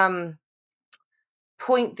interesting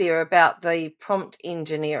point there about the prompt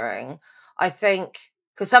engineering. I think,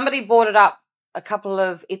 because somebody brought it up a couple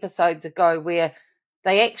of episodes ago, where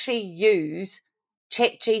they actually use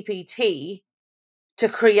ChatGPT to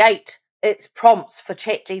create its prompts for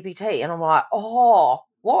ChatGPT. And I'm like, oh,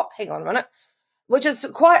 what? Hang on a minute. Which is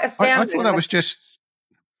quite astounding. I thought that was just...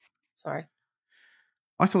 Sorry.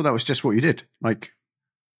 I thought that was just what you did.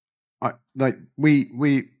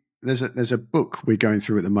 There's a book we're going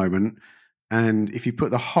through at the moment, and if you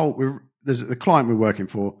put there's the client we're working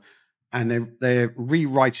for, and they're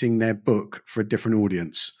rewriting their book for a different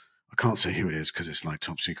audience. I can't say who it is because it's like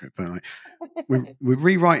top secret, but we're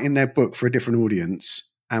rewriting their book for a different audience,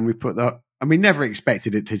 and we put that, and we never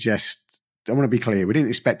expected it to just, I want to be clear, we didn't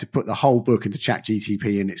expect to put the whole book into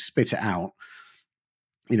ChatGPT and it spit it out,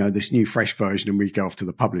 this new fresh version, and we go off to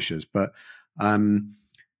the publishers. But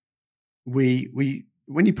we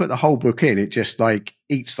when you put the whole book in, it just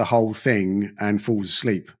eats the whole thing and falls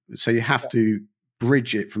asleep. So you have to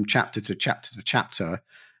bridge it from chapter to chapter to chapter.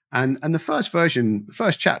 And the first version, the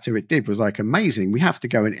first chapter it did was amazing. We have to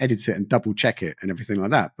go and edit it and double check it and everything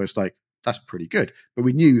like that. But it's that's pretty good. But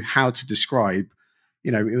we knew how to describe,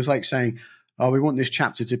 it was like saying, oh, we want this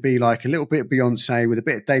chapter to be a little bit of Beyonce with a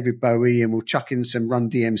bit of David Bowie, and we'll chuck in some Run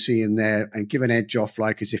DMC in there and give an edge off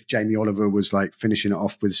as if Jamie Oliver was finishing it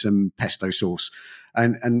off with some pesto sauce.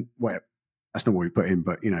 And well, that's not what we put in,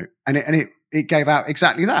 but and it gave out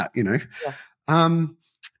exactly that, Yeah.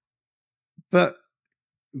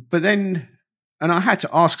 But then, and I had to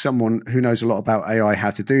ask someone who knows a lot about AI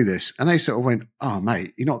how to do this, and they sort of went, "Oh,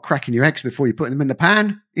 mate, you're not cracking your eggs before you put them in the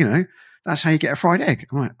pan. That's how you get a fried egg."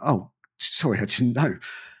 I'm like, "Oh, sorry, I didn't know."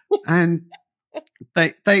 And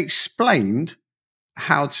they explained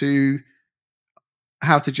how to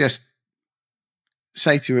just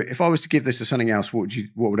say to it, if I was to give this to something else, what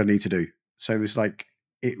would I need to do? So it was like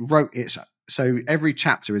it wrote its. So every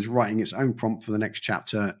chapter is writing its own prompt for the next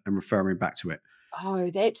chapter and referring back to it. Oh,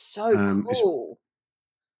 that's so cool.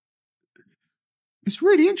 It's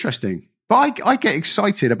really interesting, but I get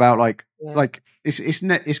excited about like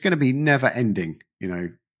it's going to be never ending,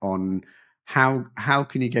 on how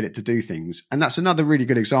can you get it to do things. And that's another really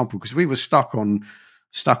good example, because we were stuck on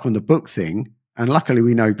the book thing, and luckily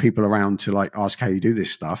we know people around to like ask how you do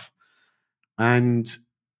this stuff. And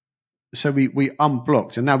so we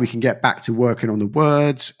unblocked, and now we can get back to working on the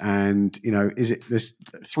words. And there's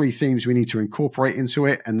 3 themes we need to incorporate into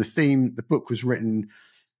it. And the book was written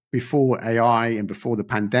before AI and before the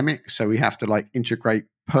pandemic, so we have to like integrate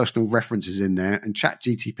personal references in there. And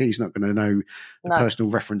ChatGPT is not going to know the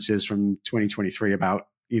personal references from 2023 about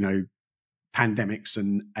pandemics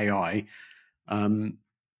and AI.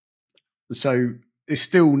 So it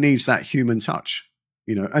still needs that human touch,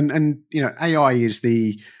 and AI is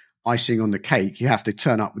the icing on the cake. You have to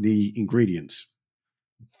turn up with the ingredients.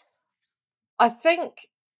 I think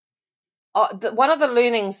one of the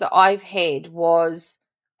learnings that I've had was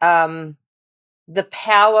the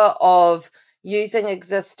power of using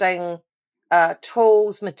existing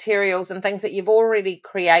tools, materials, and things that you've already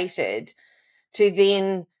created to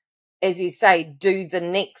then, as you say, do the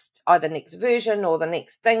next version or the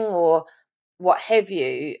next thing or what have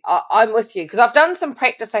you. I'm with you, because I've done some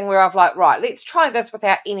practicing where I've like, right, let's try this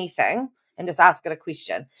without anything and just ask it a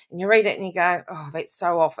question. And you read it and you go, oh, that's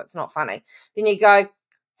so off, it's not funny. Then you go,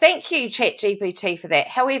 thank you, ChatGPT, for that.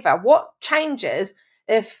 However, what changes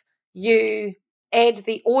if you add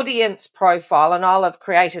the audience profile, and I'll have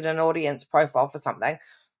created an audience profile for something.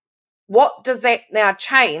 What does that now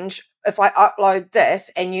change if I upload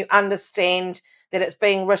this and you understand that it's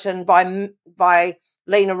being written by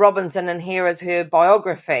Lena Robinson and here is her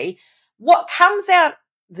biography? What comes out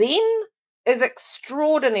then is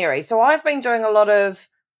extraordinary. So I've been doing a lot of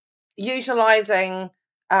utilizing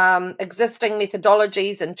existing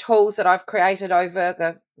methodologies and tools that I've created over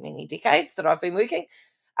the many decades that I've been working.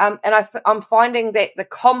 And I'm finding that the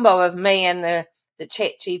combo of me and the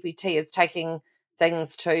chat GPT is taking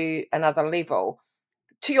things to another level.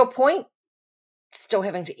 To your point, still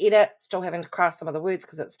having to edit, still having to craft some of the words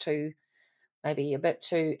because it's maybe a bit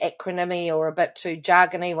too acronymy or a bit too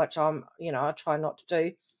jargony, which I try not to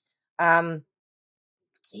do.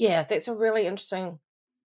 Yeah, that's a really interesting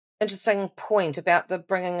point about the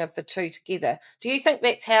bringing of the two together. Do you think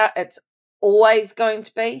that's how it's always going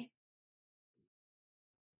to be?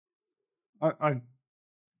 I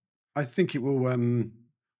think it will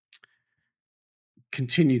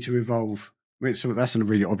continue to evolve. I mean, so that's a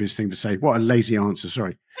really obvious thing to say. What a lazy answer!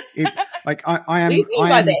 Sorry.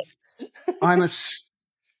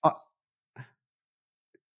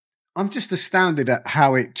 I'm just astounded at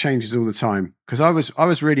how it changes all the time, because I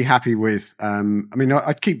was really happy with.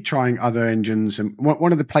 I keep trying other engines, and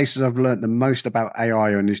one of the places I've learned the most about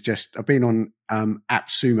AI on is I've been on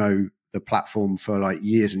AppSumo, the platform, for like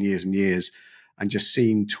years and years and years, and just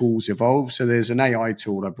seen tools evolve. So there's an AI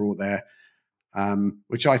tool I brought there,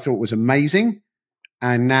 which I thought was amazing.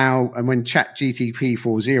 And when ChatGPT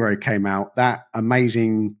 4.0 came out, that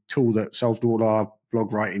amazing tool that solved all our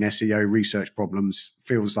blog writing, SEO, research problems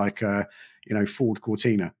feels like a Ford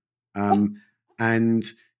Cortina, and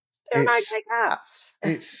it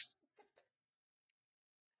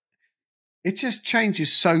just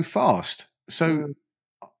changes so fast. So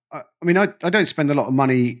I don't spend a lot of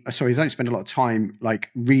money. Sorry, I don't spend a lot of time like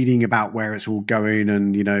reading about where it's all going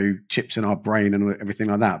and chips in our brain and everything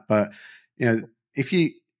like that. But if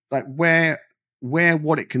you like where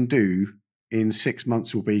what it can do in 6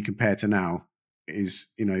 months will be compared to now is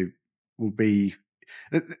will be.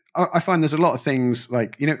 I find there's a lot of things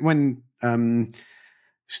like when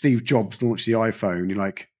Steve Jobs launched the iPhone, you're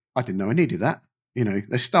like, I didn't know I needed that.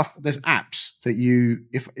 There's apps that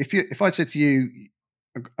if I said to you,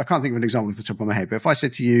 I can't think of an example off the top of my head, but if I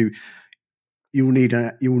said to you, you'll need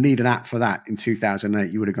an app for that in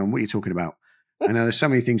 2008, you would have gone, what are you talking about? And there's so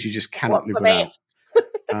many things you just cannot live without.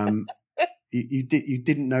 You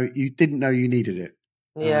didn't know you needed it.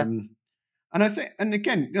 Yeah. And I think, and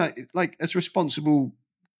again, like as responsible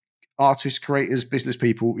artists, creators, business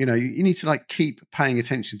people, you need to like keep paying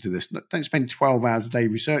attention to this. Don't spend 12 hours a day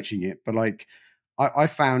researching it, but like I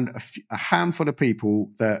found a handful of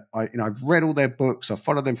people that I've read all their books, I've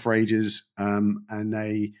followed them for ages, and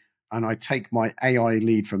I take my AI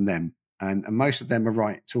lead from them, and most of them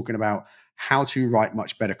are talking about how to write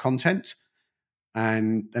much better content,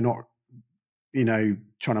 and they're not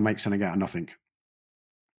trying to make something out of nothing.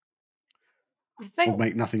 or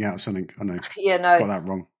make nothing out of something. I know. Yeah, no. Got that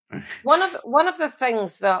wrong. One of the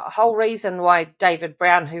things, the whole reason why David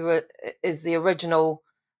Brown, who is the original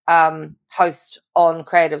host on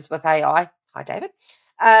Creatives with AI, hi David,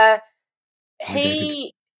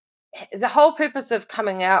 the whole purpose of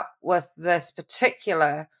coming out with this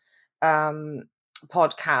particular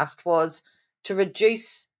podcast was to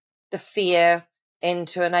reduce the fear and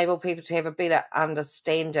to enable people to have a better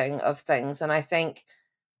understanding of things. And I think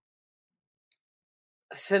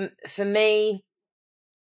for me,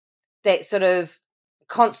 that sort of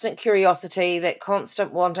constant curiosity, that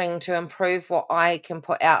constant wanting to improve what I can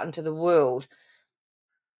put out into the world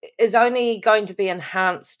is only going to be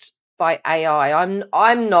enhanced by AI.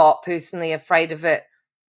 I'm not personally afraid of it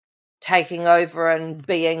taking over and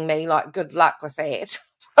being me. Like, good luck with that.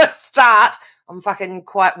 For a start, I'm fucking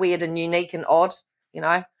quite weird and unique and odd,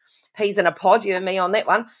 peas in a pod, you and me on that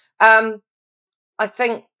one. I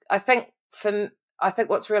think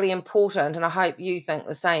what's really important, and I hope you think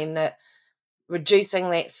the same, that reducing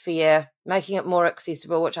that fear, making it more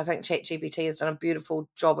accessible, which I think ChatGPT has done a beautiful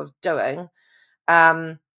job of doing,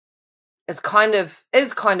 is kind of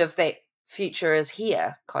that future is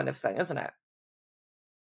here kind of thing, isn't it?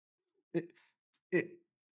 It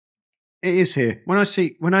is here. When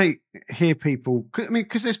I hear people,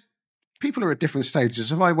 because there's people are at different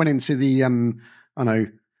stages. If I went into the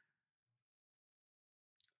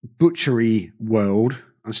butchery world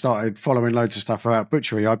and started following loads of stuff about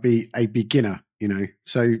butchery, I'd be a beginner,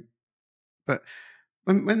 So, but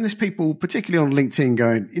when there's people, particularly on LinkedIn,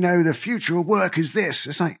 going, the future of work is this,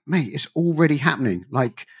 it's like, mate, it's already happening.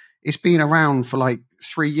 Like, it's been around for like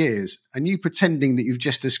 3 years, and you pretending that you've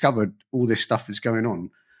just discovered all this stuff that's going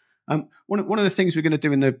on. One of the things we're going to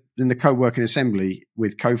do in the co-working assembly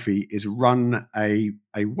with Kofi is run a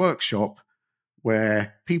workshop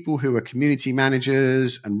where people who are community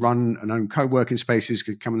managers and run and own co-working spaces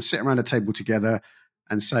could come and sit around a table together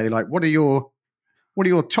and say, like, what are your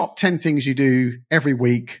top 10 things you do every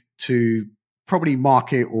week to probably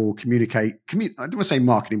market or communicate? I don't want to say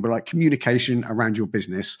marketing, but like communication around your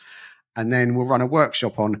business. And then we'll run a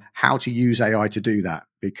workshop on how to use AI to do that,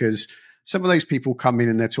 because some of those people come in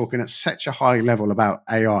and they're talking at such a high level about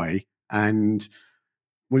AI. And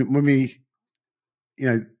when we,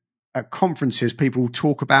 at conferences, people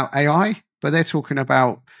talk about AI, but they're talking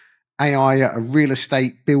about AI at a real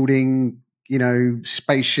estate building,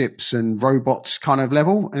 spaceships and robots kind of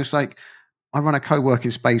level. And it's like, I run a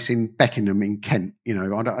co-working space in Beckenham in Kent. I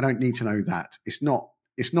don't need to know that. It's not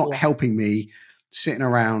helping me sitting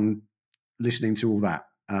around listening to all that.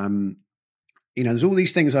 There's all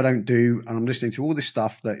these things I don't do, and I'm listening to all this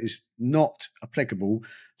stuff that is not applicable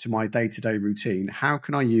to my day-to-day routine. How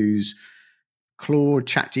can I use Claude,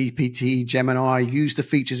 ChatGPT, Gemini, use the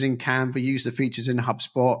features in Canva, use the features in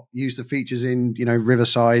HubSpot, use the features in,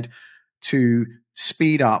 Riverside to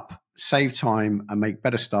speed up, save time, and make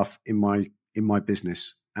better stuff in my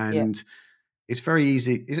business? And it's very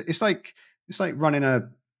easy. It's like running a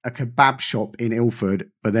kebab shop in Ilford,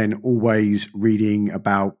 but then always reading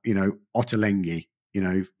about, Ottolenghi.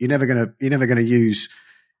 You're never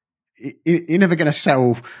gonna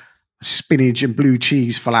sell spinach and blue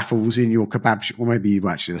cheese falafels in your kebab shop. Well, maybe you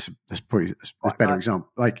actually. That's probably a better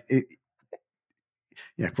example. Like it,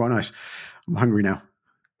 yeah, quite nice. I'm hungry now.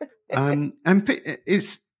 And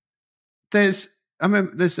there's I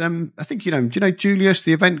think do you know Julius,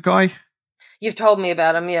 the event guy? You've told me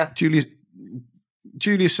about him, yeah.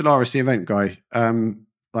 Julius Solaris, the event guy.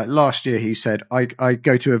 Like last year, he said, I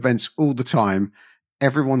go to events all the time.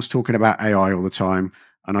 Everyone's talking about AI all the time.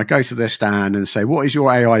 And I go to their stand and say, what is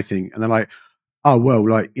your AI thing? And they're like, oh, well,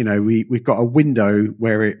 like, we've got a window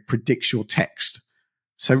where it predicts your text.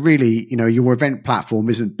 So really, your event platform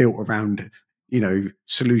isn't built around,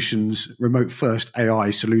 solutions, remote first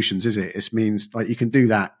AI solutions, is it? It means like you can do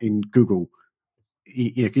that in Google.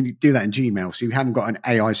 You can do that in Gmail. So you haven't got an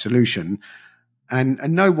AI solution. And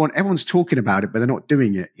everyone's talking about it, but they're not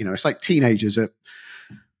doing it. It's like teenagers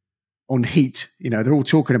on Heat. They're all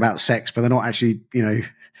talking about sex, but they're not actually,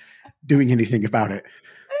 doing anything about it.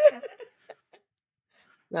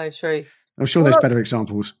 No, true. I'm sure there's better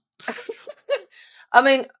examples. I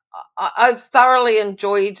mean, I've thoroughly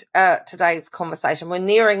enjoyed today's conversation. We're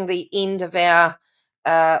nearing the end of our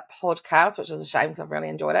podcast, which is a shame because I've really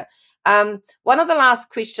enjoyed it. One of the last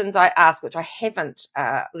questions I ask, which I haven't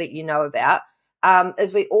let you know about,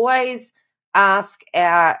 is we always ask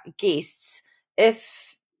our guests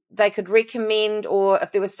if they could recommend, or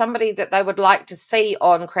if there was somebody that they would like to see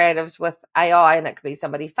on Creatives with AI, and it could be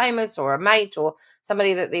somebody famous or a mate or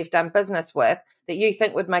somebody that they've done business with that you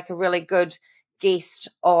think would make a really good guest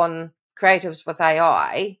on Creatives with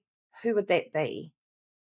AI, who would that be?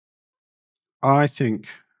 I think,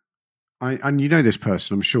 and you know this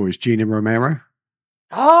person, I'm sure, is Gina Romero.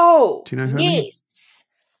 Oh, Do you know her name? yes.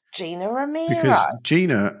 Gina Romero. Because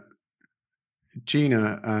Gina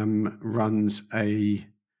runs an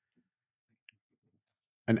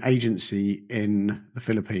agency in the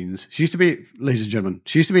Philippines. She used to be, ladies and gentlemen,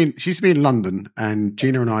 she used to be in London, and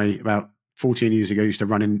Gina and I, about 14 years ago, used to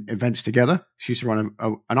run in events together. She used to run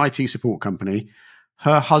an IT support company.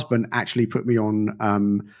 Her husband actually put me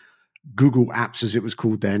on Google Apps, as it was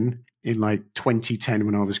called then, in like 2010,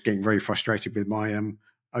 when I was getting very frustrated with my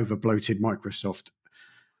over bloated Microsoft.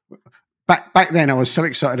 Back then, I was so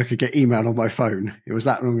excited I could get email on my phone. It was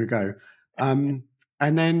that long ago. And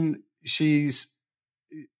then she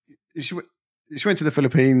went to the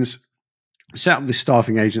Philippines, set up this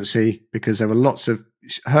staffing agency, because there were lots of,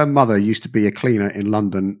 her mother used to be a cleaner in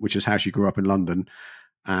London, which is how she grew up in London.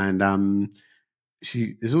 And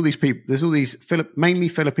there's all these people, mainly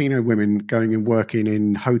Filipino women going and working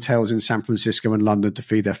in hotels in San Francisco and London to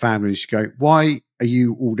feed their families. She go, why are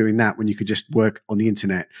you all doing that when you could just work on the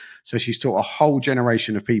internet? So she's taught a whole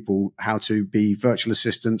generation of people how to be virtual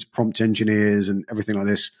assistants, prompt engineers, and everything like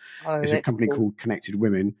this. There's a company called Connected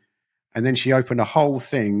Women. And then she opened a whole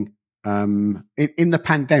thing. In the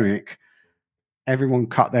pandemic, everyone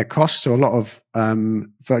cut their costs. So a lot of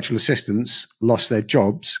virtual assistants lost their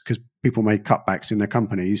jobs because people made cutbacks in their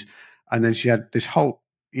companies. And then she had this whole,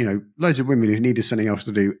 loads of women who needed something else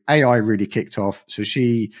to do. AI really kicked off. So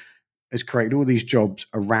she has created all these jobs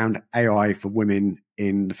around AI for women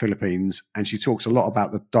in the Philippines. And she talks a lot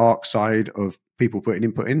about the dark side of people putting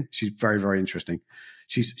input in. She's very, very interesting.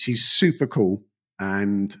 She's super cool.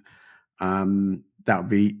 And that would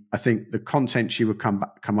be, I think the content she would come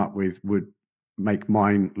up with would make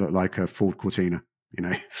mine look like a Ford Cortina,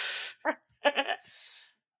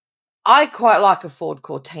 I quite like a Ford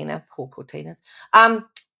Cortina, poor Cortinas.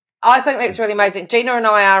 I think that's really amazing. Gina and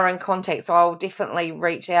I are in contact, so I'll definitely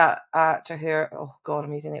reach out to her. Oh God,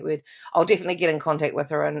 I'm using that word. I'll definitely get in contact with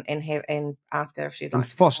her and ask her if she'd like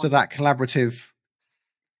to foster that collaborative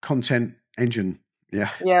content engine.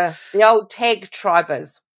 Yeah, the old tag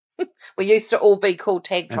tribers. We used to all be called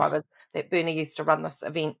tag tribers. That Bernie used to run this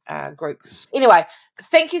event group. Anyway,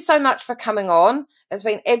 thank you so much for coming on. It's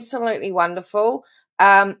been absolutely wonderful.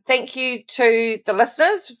 Thank you to the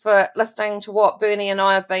listeners for listening to what Bernie and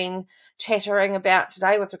I have been chattering about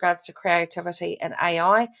today with regards to creativity and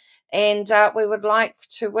AI. And we would like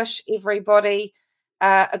to wish everybody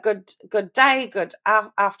a good day, good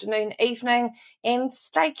afternoon, evening, and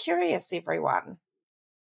stay curious, everyone.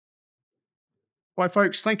 Bye,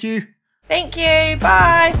 folks. Thank you. Thank you.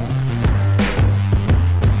 Bye.